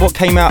remix? What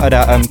came out of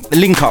that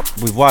link up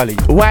with Wiley?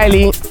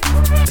 Wiley,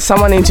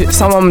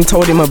 someone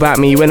told him about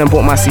me. He went and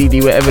bought my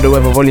CD, Whatever the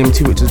Weather Volume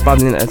 2, which was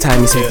bubbling at the time.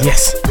 He said,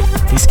 yes,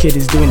 this kid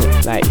is doing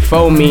it. Like, he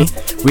phoned me,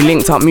 we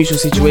linked up, mutual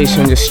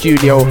situation, the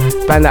studio,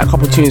 banged out a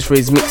couple tunes for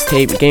his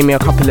mixtape, gave me a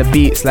couple of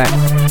beats, like.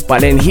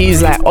 But then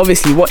he's like,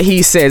 obviously what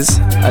he says,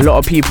 a lot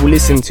of people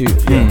listen to.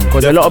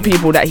 Because a lot of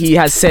people that he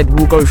has said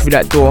will go through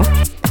that door,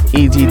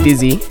 e.g.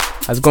 Dizzy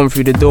has gone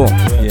through the door,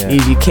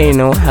 e.g.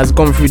 Kano has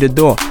gone through the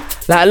door.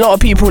 Like, a lot of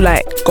people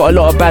like got a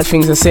lot of bad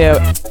things to say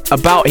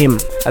about him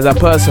as a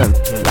person.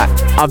 Like,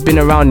 I've been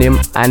around him,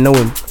 I know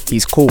him,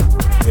 he's cool.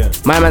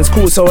 My man's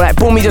cool. So like,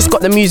 boom, he just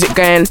got the music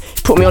going,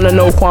 put me on the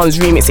No Qualms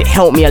remix. It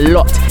helped me a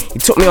lot. He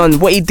took me on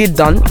what he did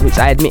done, which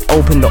I admit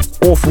opened an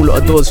awful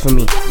lot of doors for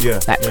me.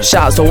 Shout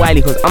out to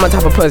Wiley, because I'm the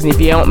type of person, if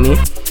you help me,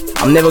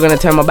 I'm never gonna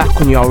turn my back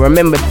on you. I'll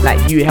remember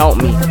like you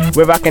helped me.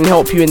 Whether I can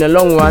help you in the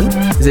long run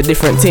is a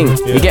different thing.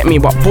 You get me?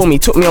 But boom, he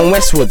took me on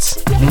Westwoods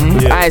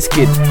with Ice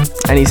Kid,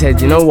 and he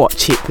said, you know what,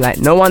 Chip, like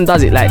no one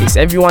does it like this.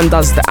 Everyone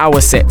does the hour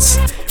sets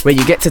where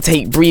you get to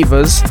take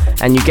breathers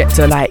and you get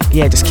to like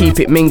just keep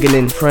it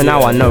mingling for an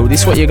hour. No,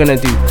 this is what you're gonna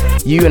do.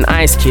 You and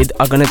Ice Kid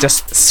are gonna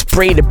just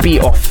spray the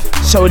beat off.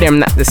 Show them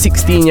that the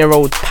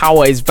 16-year-old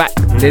power is back.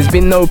 There's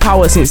been no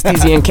power since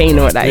Dizzy and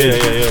Kano at that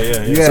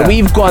age. So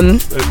we've gone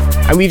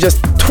and we've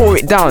just tore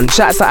it down.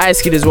 Shout out to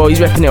Ice Kid as well. He's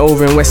repping it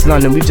over in West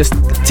London. We've just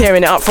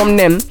tearing it up from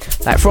them.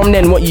 Like from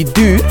then, what you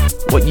do.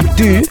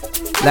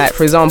 Like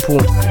for example,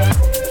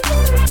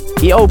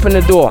 he opened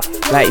the door.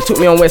 Like he took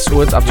me on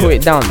Westwoods. I've tore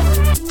it down.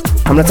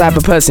 I'm the type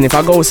of person, if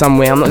I go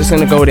somewhere, I'm not just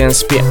gonna go there and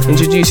spit.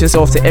 Introduce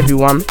yourself to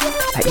everyone.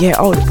 Like,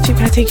 Chip,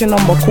 can I take your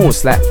number? Of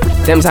course. Like,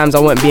 them times I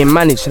weren't being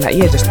managed. Like,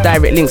 just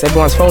direct links.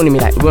 Everyone's phoning me.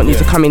 Like, we want you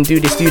to come in, do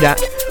this, do that.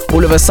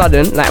 All of a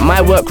sudden, like,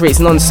 my work rate's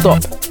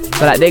non-stop.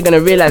 So, like, they're gonna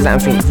realize that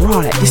and think, bro,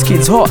 like, this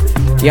kid's hot. You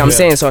know what I'm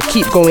saying? So I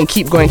keep going,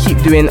 keep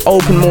doing,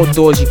 open more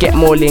doors, you get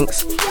more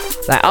links.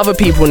 Like, other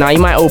people now, you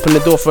might open the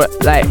door for,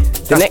 like,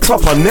 the next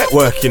proper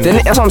networking.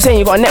 That's what I'm saying,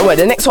 you got a network.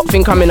 The next hot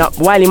thing coming up,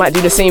 Wiley might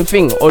do the same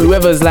thing. Or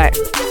whoever's, like,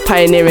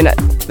 pioneering at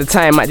the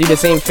time might do the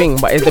same thing.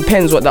 But it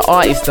depends what the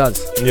artist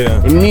does.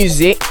 In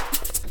music,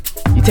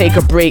 you take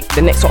a break,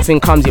 the next hot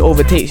thing comes, it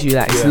overtakes you.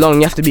 Like, it's long,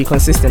 you have to be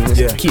consistent.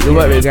 Just keep the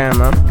work rate going,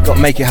 man. Got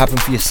to make it happen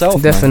for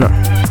yourself. Definitely.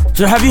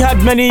 So have you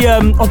had many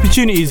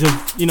opportunities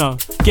of,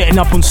 getting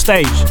up on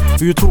stage?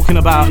 We were talking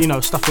about,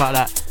 stuff like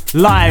that.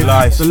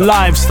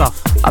 Live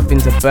stuff. I've been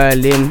to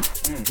Berlin,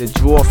 the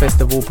Draw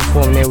Festival,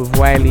 performed there with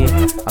Wiley.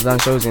 I've done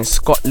shows in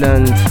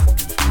Scotland.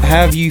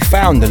 Have you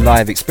found the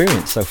live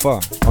experience so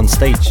far on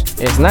stage?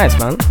 It's nice,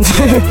 man.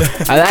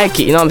 I like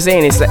it, you know what I'm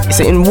saying? It's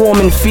an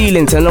warming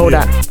feeling to know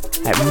that,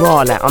 like,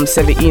 raw, like, I'm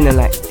 17 and,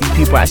 like, these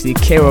people actually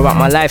care about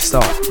my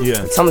lifestyle.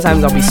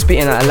 Sometimes I'll be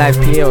spitting at a live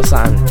PA or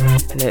something,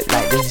 and there's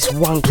this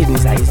one kid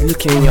and he's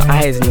looking in your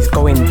eyes and he's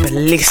going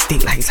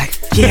ballistic. Like, he's like,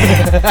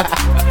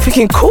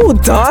 freaking cool,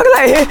 dog.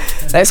 Like,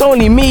 it's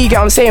only me, you get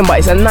what I'm saying? But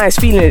it's a nice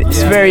feeling.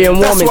 It's very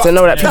warming to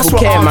know that people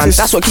care, man.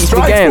 That's what keeps me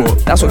going.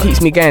 That's what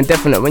keeps me going,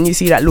 definitely. When you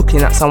see that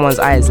looking at someone's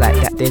eyes like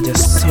that, they're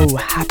just so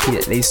happy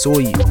that they saw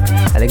you.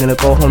 And they're gonna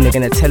go home, they're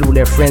gonna tell all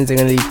their friends, they're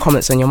gonna leave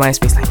comments on your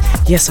MySpace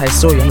like, yes, I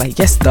saw you. I'm like,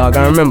 yes, dog.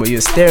 dog. I remember you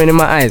were staring in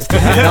my eyes. You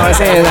know what I'm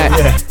saying?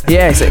 Like,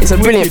 yeah, it's a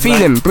brilliant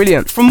feeling.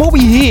 Brilliant. From what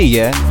we hear,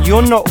 yeah,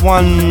 you're not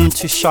one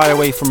to shy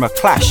away from a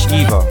clash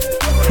either.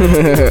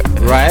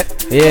 Right?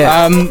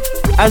 Yeah.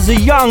 As a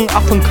young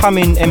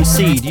up-and-coming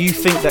MC, do you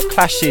think that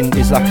clashing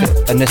is like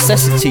a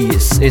necessity?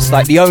 It's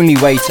like the only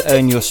way to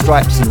earn your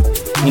stripes and,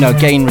 you know,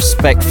 gain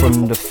respect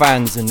from the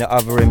fans and the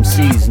other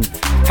MCs. And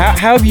how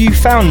have you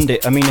found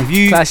it? I mean, have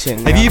you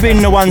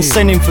been the one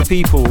sending for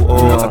people,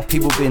 or have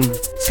people been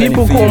sending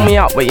People for call you? me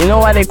out, but you know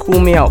why they call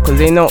me out? Because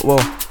they know,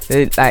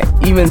 they, like,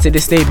 even to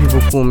this day, people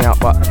call me out,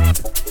 but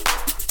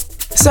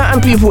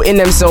certain people in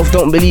themselves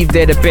don't believe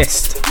they're the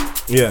best.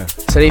 Yeah.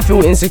 So they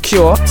feel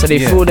insecure, so they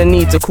feel the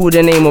need to call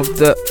the name of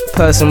the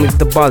person with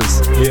the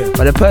buzz. Yeah.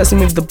 But the person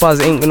with the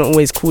buzz ain't gonna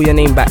always call your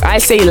name back. I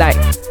say like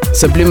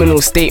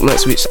subliminal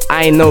statements, which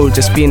I know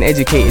just being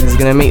educated is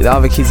gonna make the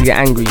other kids get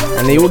angry,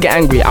 and they all get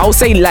angry. I'll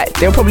say like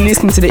they'll probably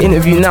listen to the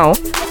interview now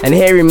and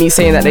hearing me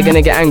saying that they're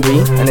gonna get angry,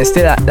 and they're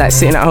still like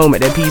sitting at home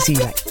at their PC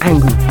like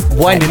angry,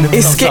 winding like,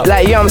 it's themselves up.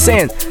 like, you know what I'm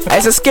saying? Like,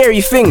 it's a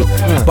scary thing.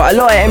 But a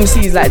lot of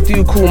MCs like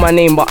do call my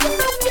name, but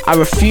I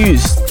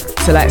refuse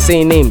to like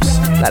say names.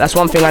 Like that's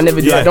one thing I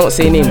never do. I don't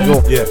say names.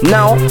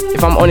 Now,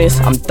 if I'm honest,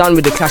 I'm done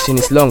with the clashing.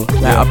 It's long.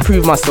 Like I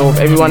proved myself.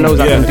 Everyone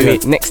knows I can do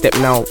it. Next step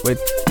now with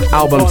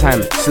album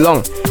time. It's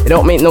long. It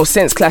don't make no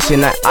sense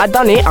clashing. Like I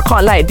done it. I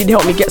can't lie. It did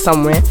help me get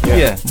somewhere.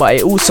 But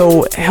it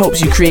also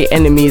helps you create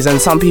enemies, and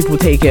some people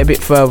take it a bit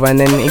further, and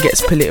then it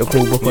gets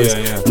political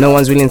because no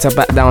one's willing to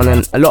back down,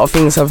 and a lot of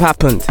things have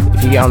happened.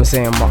 If you get what I'm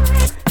saying. But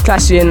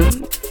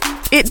clashing,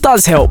 it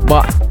does help,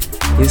 but.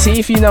 You see,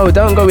 if you know,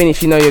 don't go in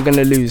if you know you're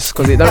gonna lose,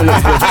 because it don't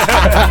look good.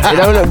 It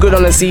don't look good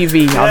on the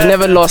CV. I've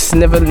never lost,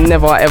 never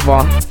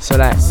ever. So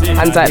like,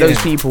 hands like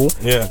those people.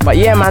 But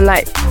yeah, man,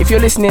 like if you're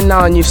listening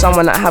now and you've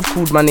someone that have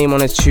called my name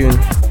on a tune,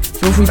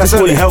 feel free to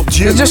call it. Helped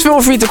you. Just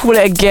feel free to call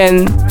it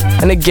again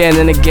and again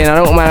and again. I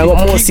don't mind. I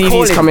got more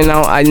CVs coming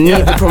out. I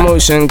need the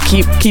promotion.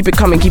 Keep it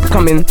coming. Keep it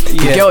coming.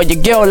 Your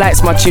girl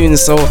likes my tunes,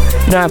 so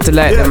you don't have to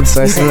like them.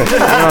 So it's, you know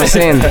what I'm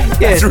saying?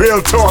 It's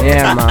real talk.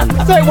 Yeah, man.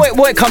 I feel like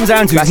what it comes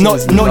down to is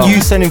not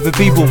you sending for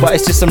people, but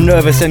it's just some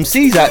nervous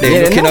MCs out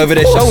there looking over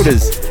their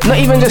shoulders. Not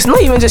even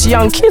just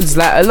young kids.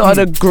 Like a lot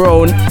of the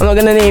grown. I'm not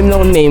gonna name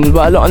no names,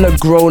 but a lot of the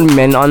grown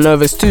men are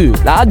nervous too.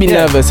 Like I'd be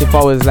nervous if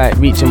I was like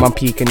reaching my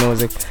peak and there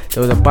was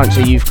a bunch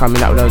of youth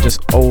coming out that were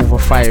just over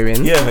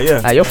firing.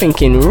 Like you're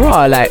thinking,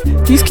 raw, like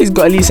these kids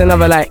got at least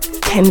another like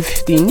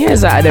 10-15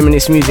 years out of them in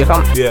this music.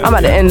 I'm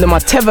at the end of my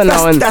tether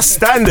now, and that's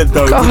standard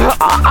though.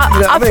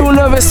 I feel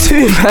nervous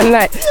too, man.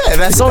 Like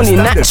it's only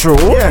natural,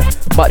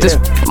 but just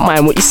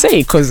mind what you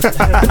say, because the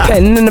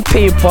pen and the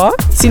paper.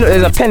 See, look,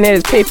 there's a pen there,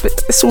 there's paper.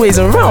 It's always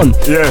around.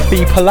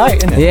 Be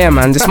polite, innit? Yeah,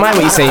 man. Just mind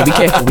what you say. Be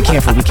careful.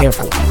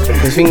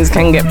 Because things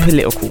can get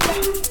political.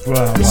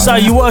 Wow. So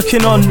you're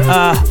working on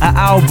an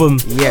album.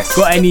 Yes.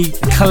 Got any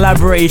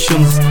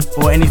collaborations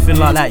or anything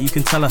like that you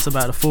can tell us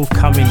about the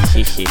forthcoming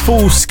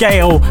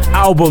full-scale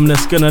album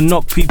that's gonna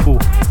knock people?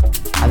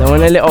 I don't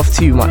want to let off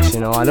too much,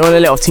 you know.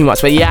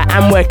 But yeah,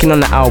 I'm working on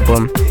the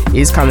album.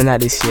 It's coming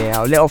out this year.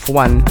 I'll let off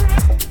one.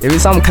 There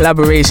is some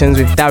collaborations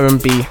with Darren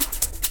B.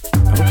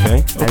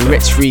 And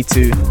Rich Free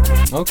too.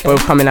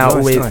 Both coming out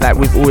always nice. Like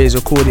with Always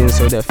Recording,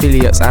 so the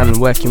affiliates and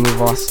working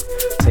with us.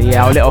 So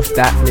yeah, I'll let off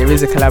that. There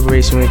is a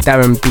collaboration with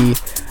Darren B.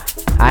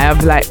 I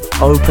have like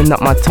opened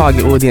up my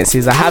target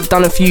audiences. I have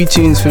done a few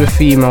tunes for the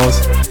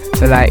females.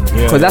 So like,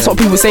 because that's what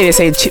people say. They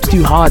say Chip's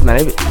too hard, man.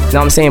 You know what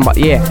I'm saying? But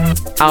yeah,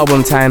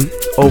 album time.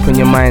 Open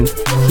your mind.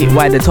 Keep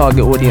wide the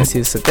target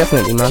audiences. So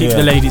definitely, man. Keep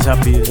the ladies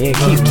happy. Yeah,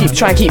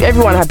 try and keep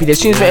everyone happy.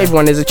 There's tunes for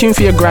everyone. There's a tune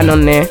for your gran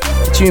on there.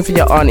 A tune for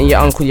your auntie, your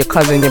uncle, your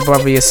cousin, your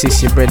brother, your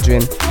sis, your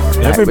brethren.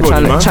 Like, we're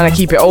trying to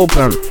keep it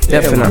open.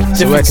 Definitely.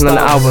 So working on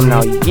the album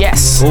now.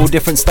 Yes. All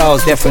different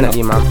styles.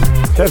 Definitely, man.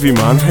 Heavy,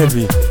 man.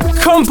 Heavy.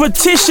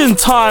 Competition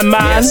time,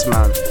 man. Yes,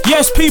 man.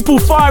 Yes, people,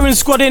 Firing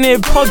Squad in here,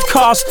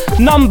 podcast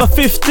number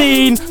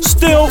 15,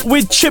 still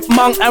with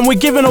Chipmunk, and we're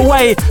giving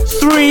away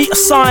 3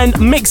 signed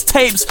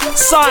mixtapes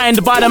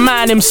signed by the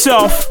man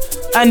himself.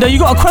 And you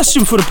got a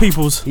question for the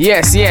peoples?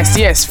 Yes.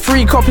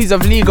 3 copies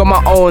of League on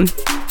my own.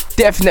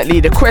 Definitely.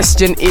 The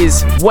question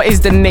is, what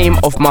is the name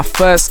of my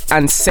first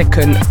and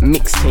second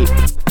mixtape?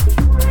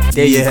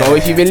 There you go.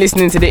 If you've been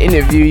listening to the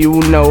interview, you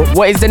will know.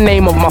 What is the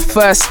name of my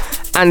first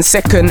and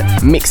second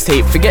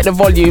mixtape? Forget the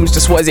volumes,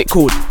 just what is it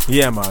called?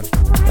 Yeah, man.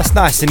 That's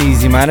nice and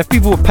easy, man. If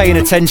people are paying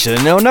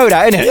attention, they'll know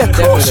that, innit? Yeah, of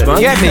course, man.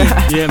 You get me?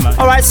 Yeah, man.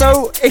 Alright,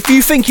 so if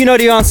you think you know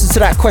the answer to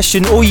that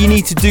question, all you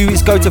need to do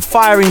is go to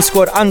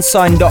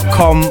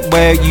firingsquadunsigned.com,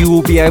 where you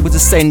will be able to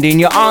send in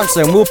your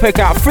answer, and we'll pick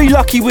out 3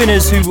 lucky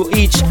winners who will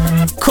each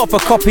cop a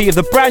copy of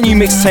the brand new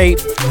mixtape,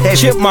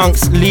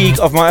 Chipmunk's League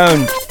of My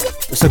Own.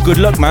 So good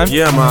luck, man.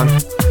 Yeah, man.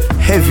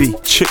 Heavy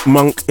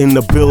Chipmunk in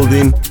the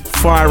building.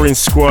 Firing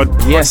Squad.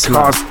 Yes,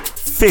 podcast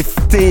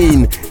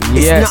 15.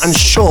 It's Yes. nothing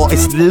short,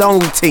 it's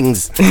long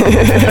things.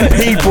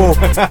 People,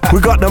 we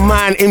got the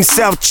man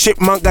himself,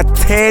 Chipmunk, that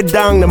tear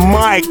down the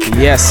mic.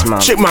 Yes, man.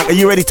 Chipmunk, are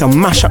you ready to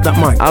mash up that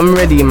mic? I'm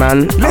ready,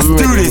 man. Let's I'm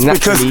do ready, this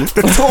naturally.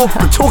 because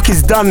the talk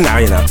is done now,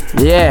 you know.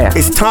 Yeah.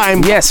 It's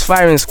time. Yes,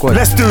 Firing Squad.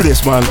 Let's do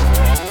this, man.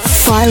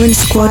 Firing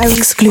Squad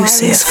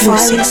exclusive.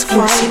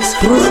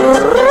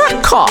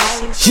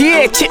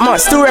 Yeah, Chipmunk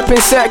still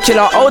repping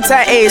Circular. Old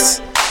tight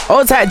Ace,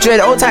 old tight Dread,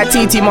 old tight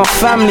TT, my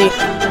family.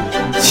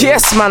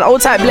 Yes, man.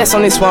 Old tight Bless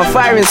on this one.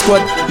 Firing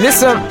Squad.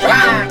 Listen.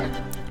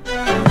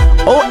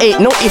 08,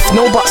 no if,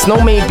 no buts, no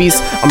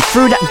maybes. I'm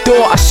through that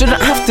door, I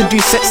shouldn't have to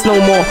do sets no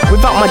more.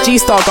 Without my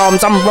G-Star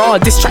arms, I'm raw.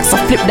 This tracks, I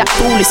flip that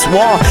foolish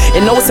war.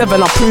 In 07,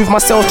 I prove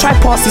myself. Try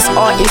pass this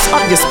artist,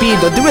 up your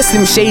speed or do a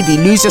Slim Shady.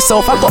 Lose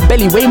yourself, I got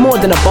belly way more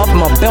than above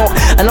my belt.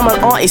 And I'm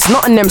an artist,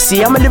 not an MC.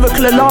 I'm a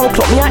lyrical alarm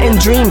clock, me out in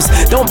dreams.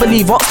 Don't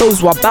believe what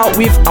those were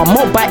about with. I'm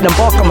more bite than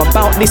bark, I'm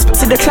about this.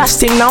 But to the clash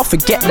thing now,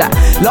 forget that.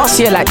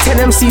 Last year, like 10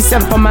 MCs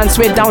sent for man,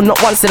 swear down,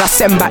 not once did I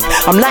send back.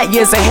 I'm light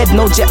years ahead,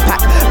 no jetpack.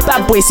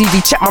 Bad boy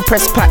CD, check my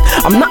press pack.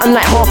 I'm not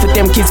unlike half of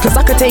them kids, cause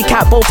I could take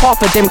out both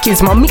half of them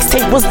kids. My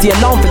mixtape was the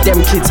alarm for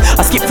them kids.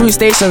 I skip through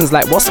stations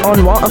like what's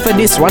on, what for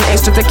this, one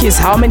extra to kiss.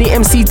 How many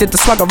MCs did the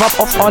swagger rub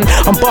off on?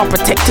 I'm bar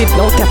protected,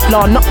 no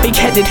Teflon, not big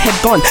headed, head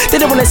gone. They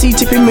don't wanna see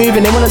Chippy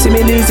moving, they wanna see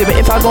me lose it. But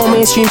if I go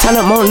mainstream,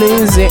 talent won't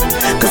lose it.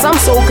 Cause I'm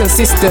so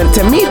consistent,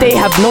 to me they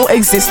have no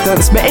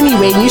existence. But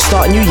anyway, new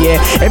start, new year.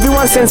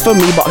 Everyone sends for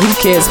me, but who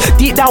cares?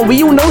 Deep down,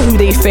 we all know who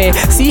they fear.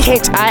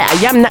 CHI, I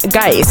am that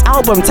guy, it's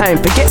album time.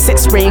 Forget set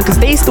spraying, cause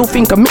they still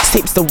think a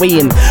mixtape's the way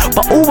in.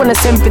 But all wanna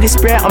send for this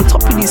spray, I'm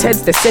top of these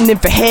heads, they're sending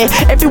for hair.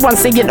 Everyone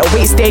saying the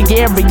wait's there,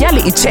 yeah.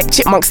 Reality check,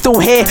 Chipmunk still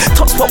here.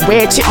 Top spot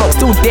where, Chipmunk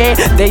still there.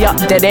 They up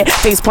there,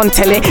 face pun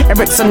telly.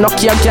 Ericsson,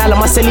 Nokia, Gal,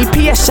 my silly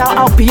PS, shout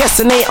out PS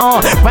and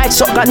AR. Ride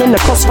shotgun in the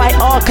crossfight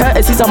R,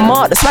 courtesies a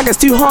mark. The swagger's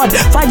too hard,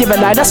 5 year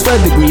lie, that's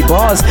 3rd degree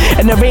bars.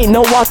 And there ain't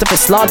no water for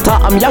slaughter.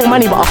 I'm young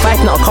money, but I fight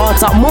not a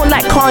Carter. More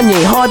like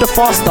Kanye, harder,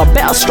 faster,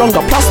 better,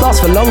 stronger, plus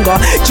lasts for longer.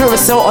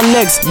 Duracell on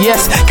legs,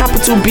 yes.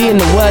 Capital B in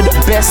the word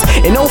best.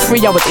 In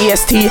 03, I was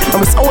EST. And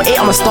with 08,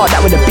 I'ma start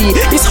that with a B.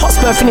 This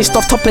Hotspur finished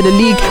off top of the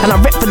league, and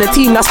I rep for the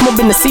team that's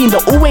mobbing the scene.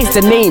 They're always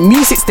the name,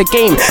 music's the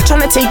game.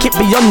 Trying to take it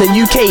beyond the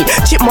UK.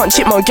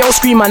 Chipmunk, girls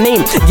scream my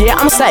name. Yeah,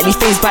 I'm slightly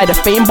phased by the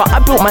fame, but I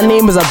built my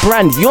name as a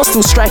brand. You're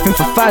still striving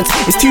for fans.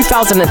 It's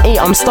 2008,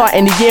 I'm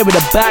starting the year with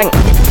a bang.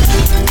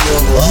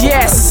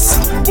 Yes!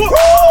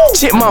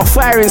 Chipmunk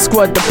Firing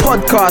Squad, the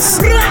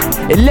podcast.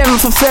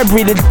 11th of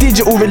February, the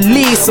digital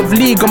release of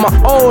League on my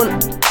own.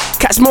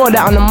 Catch more of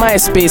that on the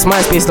MySpace,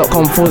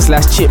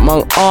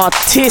 myspace.com/Chipmunk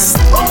Artist.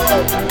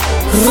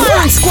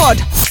 Firing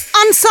Squad,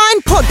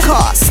 Unsigned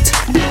Podcast.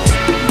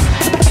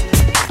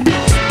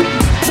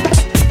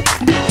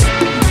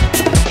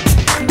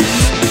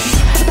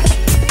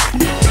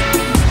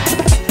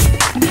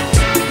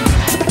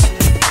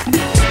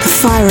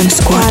 Firing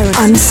Squad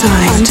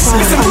Unsigned.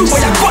 Listen, rude boy,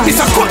 I got this,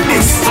 I got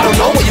this. I don't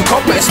know what you got,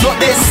 but it's not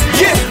this.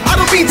 Yeah, I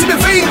don't mean to be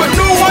vain, but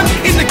no one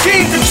in the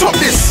game can top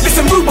this.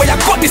 Listen, rude boy, I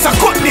got this, I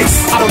got this.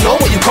 I don't know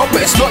what you got,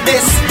 but it's not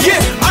this. Yeah,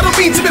 I don't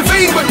mean to be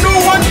vain, but no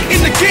one in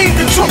the game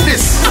can top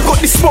this. I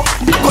got this spot,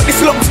 I got this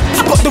locks,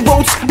 I got the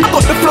roads, I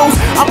got the flows.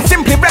 I'm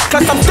simply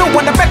reckless, I'm still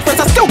on the breakfast,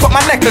 I still got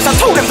my necklace. I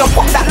told them to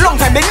pop that long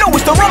time, they know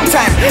it's the wrong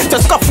time. To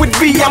scuff with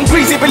V, I'm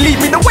greasy,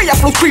 believe me, the way I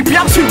flow creepy,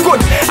 I'm too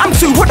good. I'm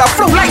too hood, I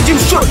flow like you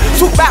should.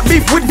 Talk about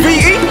beef with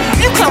VE,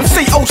 you clowns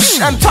say oh shh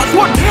and touch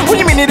wood. What do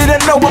you mean you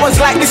didn't know I was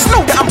like this?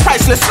 Know that I'm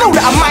priceless, know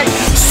that I might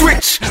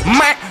switch,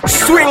 might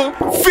swing,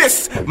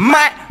 fist,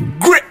 might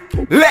grip,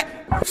 let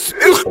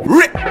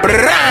rip,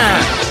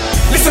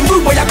 Listen,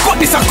 rude boy, I got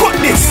this, I got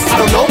this. I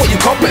don't know what you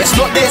got, but it's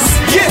not this.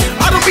 Yeah,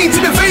 I don't mean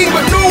to be vain,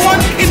 but no one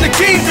in the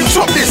game can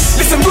top this.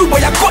 Listen, rude boy,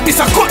 I got this,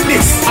 I got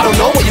this. I don't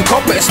know what you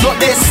got, but it's not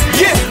this.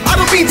 Yeah, I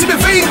don't mean to be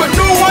vain, but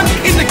no one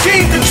in the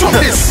game can top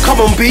this.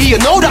 Come on, B,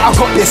 you know that I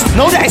got this.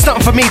 Know that it's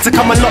nothing for me to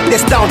come and lock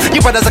this down.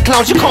 Your brothers are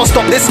clowns, you can't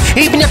stop this.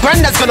 Even your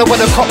granddad's gonna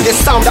wanna cop this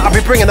sound that I'll be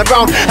bringing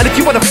around. And if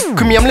you wanna f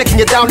with me, I'm licking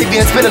you down, leaving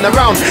you spinning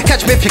around.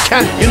 Catch me if you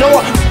can, you know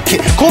what? F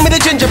it. Call me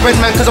the gingerbread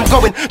man, cause I'm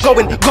going.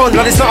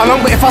 Like it's not long,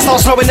 but if I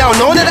start slowing down,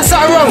 know that there's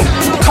something wrong.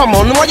 Come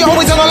on, why you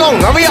always on along?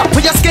 Hurry up,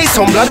 put your skates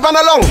on, blood, run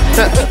along.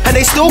 And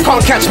they still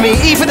can't catch me,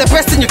 even the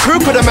best in your crew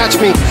couldn't match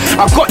me.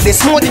 I've got this,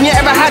 more than you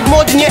ever had,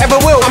 more than you ever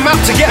will. I'm out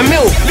to get a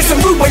meal.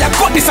 Listen, rude boy, I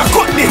got this, I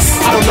got this.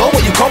 I don't know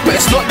what you got, but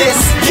it's not this.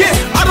 Yeah,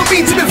 I don't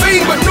mean to be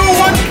vain, but no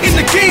one in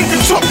the game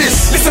can top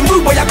this. Listen,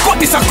 rude boy, I got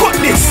this, I got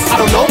this.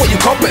 I don't know what you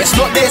got, but it's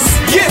not this.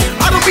 Yeah,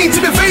 I don't mean to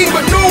be vain,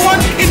 but no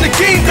one in the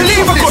game can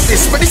believe I got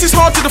this, but this is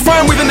hard to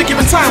define within a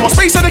given time. Our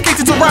space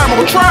dedicated to rhyme, I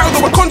will try,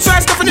 although a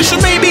concise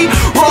definition may be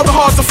rather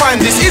hard to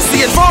find. This is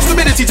the advanced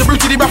ability to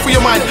brutally baffle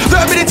your mind, the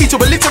ability to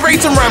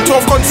alliterate and rhyme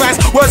 12 concise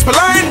words per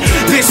line.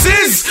 This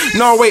is,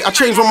 no wait, I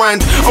changed my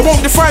mind. I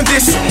won't define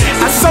this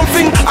as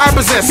something I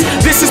possess.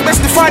 This is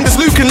best defined as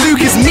Luke, and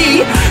Luke is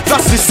me.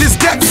 Thus this is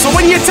death. So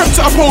when you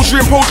attempt to oppose,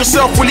 reimpose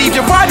yourself, will leave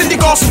you violently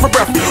gasping for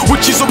breath,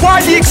 which is a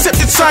widely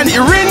accepted sign that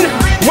you're in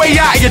way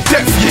out of your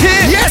depth. You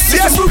hear? Yes,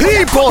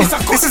 people.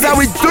 This is how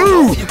we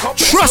do.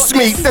 Trust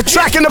me, the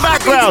track in the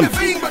background.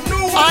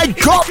 I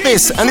got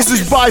this, and this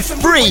is by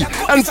Free.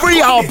 And Free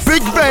are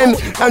Big Ben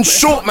and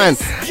Shortman.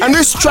 And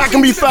this track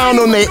can be found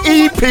on their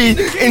EP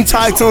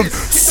entitled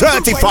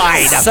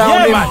Certified.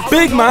 Sounding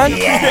big, man.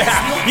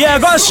 Yeah, I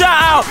got to shout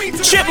out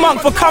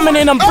Chipmunk for coming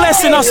in and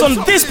blessing us on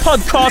this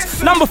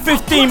podcast, number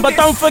 15. But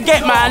don't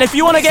forget, man, if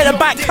you want to get the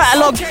back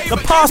catalogue, the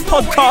past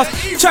podcast,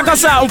 check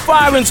us out on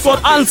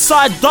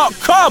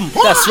FiringSquadUnside.com.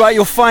 That's right,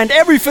 you'll find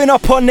everything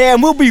up on there,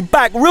 and we'll be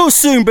back real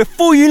soon,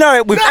 before you know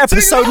it, with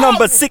episode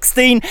number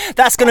 16.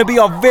 That's going to be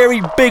a very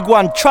big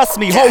one. Trust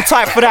me, hold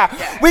tight for that.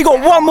 We got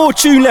one more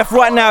tune left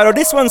right now, though.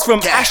 This one's from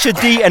Asher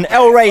D and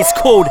El Ray. It's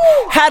called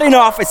Had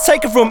Enough. It's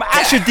taken from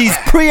Asher D's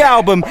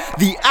pre-album,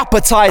 The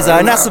Appetizer,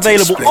 and that's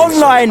available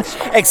online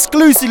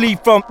exclusively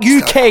from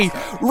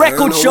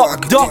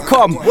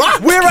UKRecordShop.com.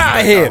 We're out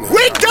of here.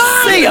 We're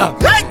done. See ya.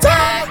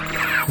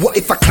 What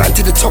if I climbed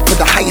to the top of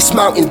the highest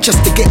mountain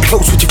just to get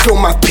close? Would you feel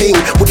my pain?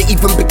 Would it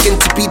even begin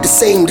to be the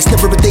same? There's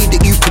never a day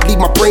that you could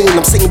leave my brain.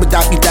 I'm saying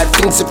without you that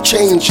things have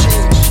changed.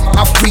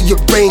 I've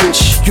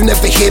rearranged. You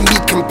never hear me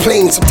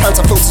complain. Sometimes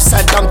I feel so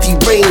sad I'm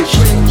deranged.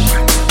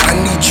 I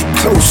need you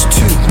close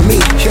to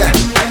me, yeah.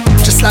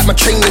 Just like my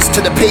trainers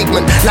to the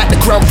pavement, like the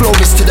ground floor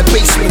is to the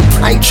basement.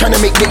 I ain't trying to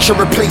make nature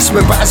a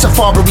replacement, but as a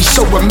father he's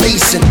so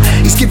amazing.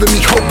 He's giving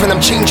me hope and I'm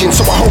changing,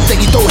 so I hope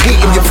that you don't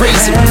hate him, you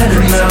praise him.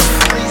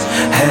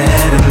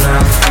 Had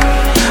enough.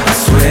 I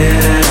swear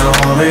that I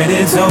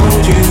already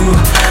told you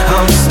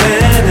I'm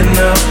standing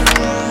up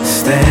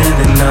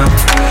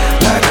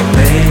like a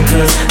man,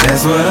 cause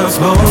that's what I'm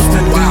supposed to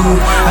do.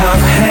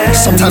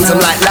 Sometimes I'm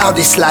like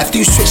loudest life. Do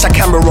you switch that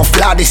camera off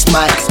loudest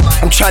mic?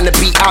 I'm trying to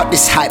beat out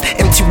this hype.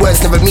 Empty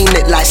words never mean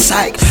it like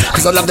psych.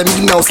 Cause I love them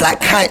emails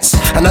like kites,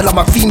 and I love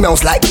my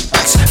females like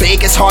bats. But it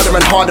gets harder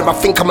and harder. I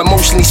think I'm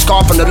emotionally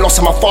scarred from the loss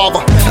of my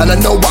father. And I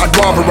know what I'd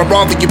rather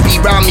you be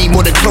around me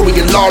more than Chloe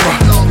and Laura.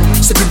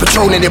 Said we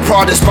patrolling their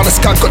Pradas, but the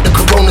sky got the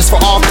coronas for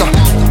after.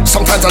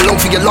 Sometimes I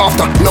long for your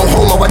laughter. No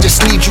homo, I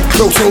just need you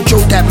close. No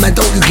joke that, man,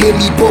 don't you hear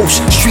me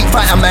boast. Street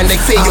fighter, man, they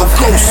fear your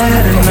ghost.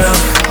 Had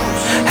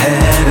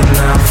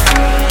enough.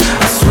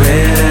 I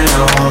swear that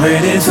I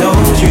already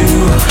told you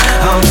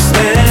I'm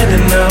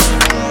standing up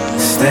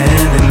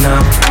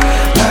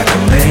like a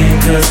man,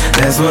 cause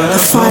that's what I'm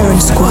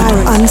Firing Squad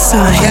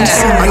Unsigned.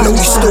 Yeah, I know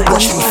you still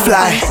watch me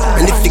fly,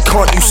 and if you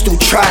can't, you still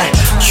try.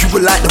 You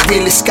were like the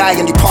realest guy,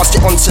 and you passed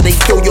it on so they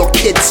feel your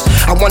kids.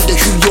 I wonder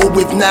who you're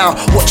with now,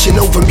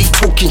 watching over me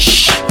talking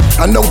shit.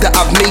 I know that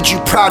I've made you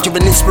proud, you're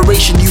an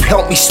inspiration, you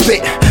helped me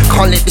spit.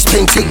 Can't let this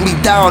pain take me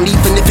down,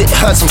 even if it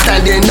hurts, I'm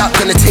standing up.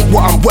 Gonna take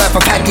what I'm worth,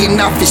 I've had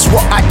enough, it's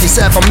what I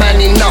deserve, I'm man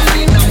enough.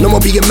 No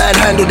more being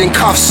manhandled in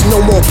cuffs,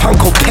 no more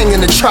punk or peng in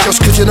the truck.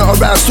 Just cause you're not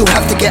around, still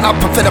have to get up.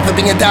 I'm fed up of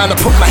being down, I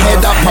put my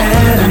head up.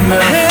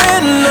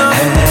 Had enough.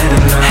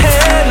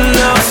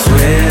 I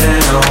swear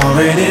that I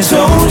already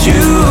told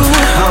you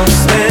I'm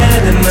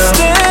standing up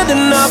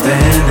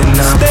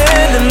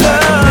like a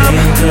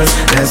man, cause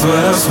that's what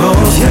I'm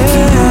supposed to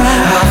do.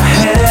 I've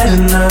had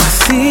enough. I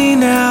see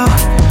now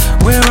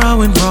where I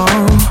went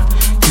wrong.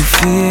 You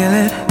feel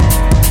it,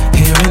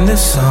 hearing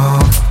this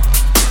song.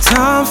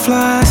 Time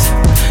flies,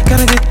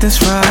 gotta get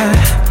this right.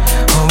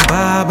 Oh,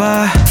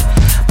 bye-bye,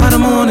 by the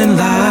morning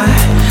light.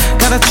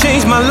 Gotta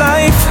change my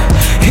life,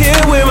 here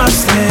where I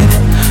stand.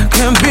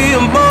 Can't be a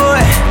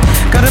boy,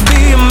 gotta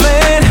be a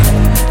man.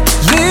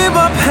 Leave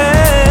my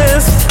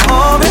past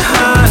all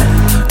behind.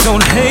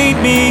 Don't hate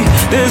me,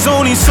 there's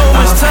only so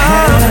much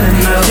time.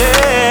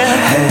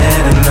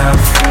 Had enough.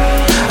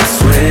 I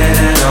swear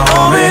that I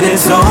already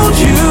told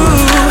you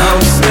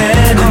I'm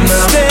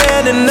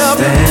standing up.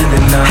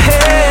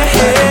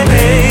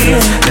 Hey,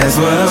 that's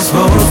what I'm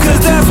supposed to do. Cause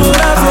that's what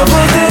I'm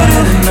supposed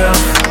to do.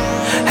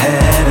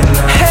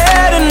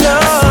 Had enough. I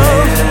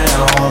swear that I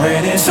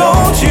already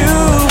told you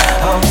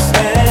I'm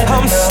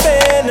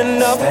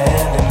standing up.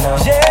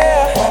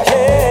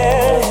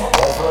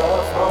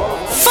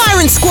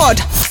 Firing Squad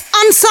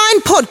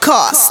Unsigned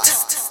Podcast.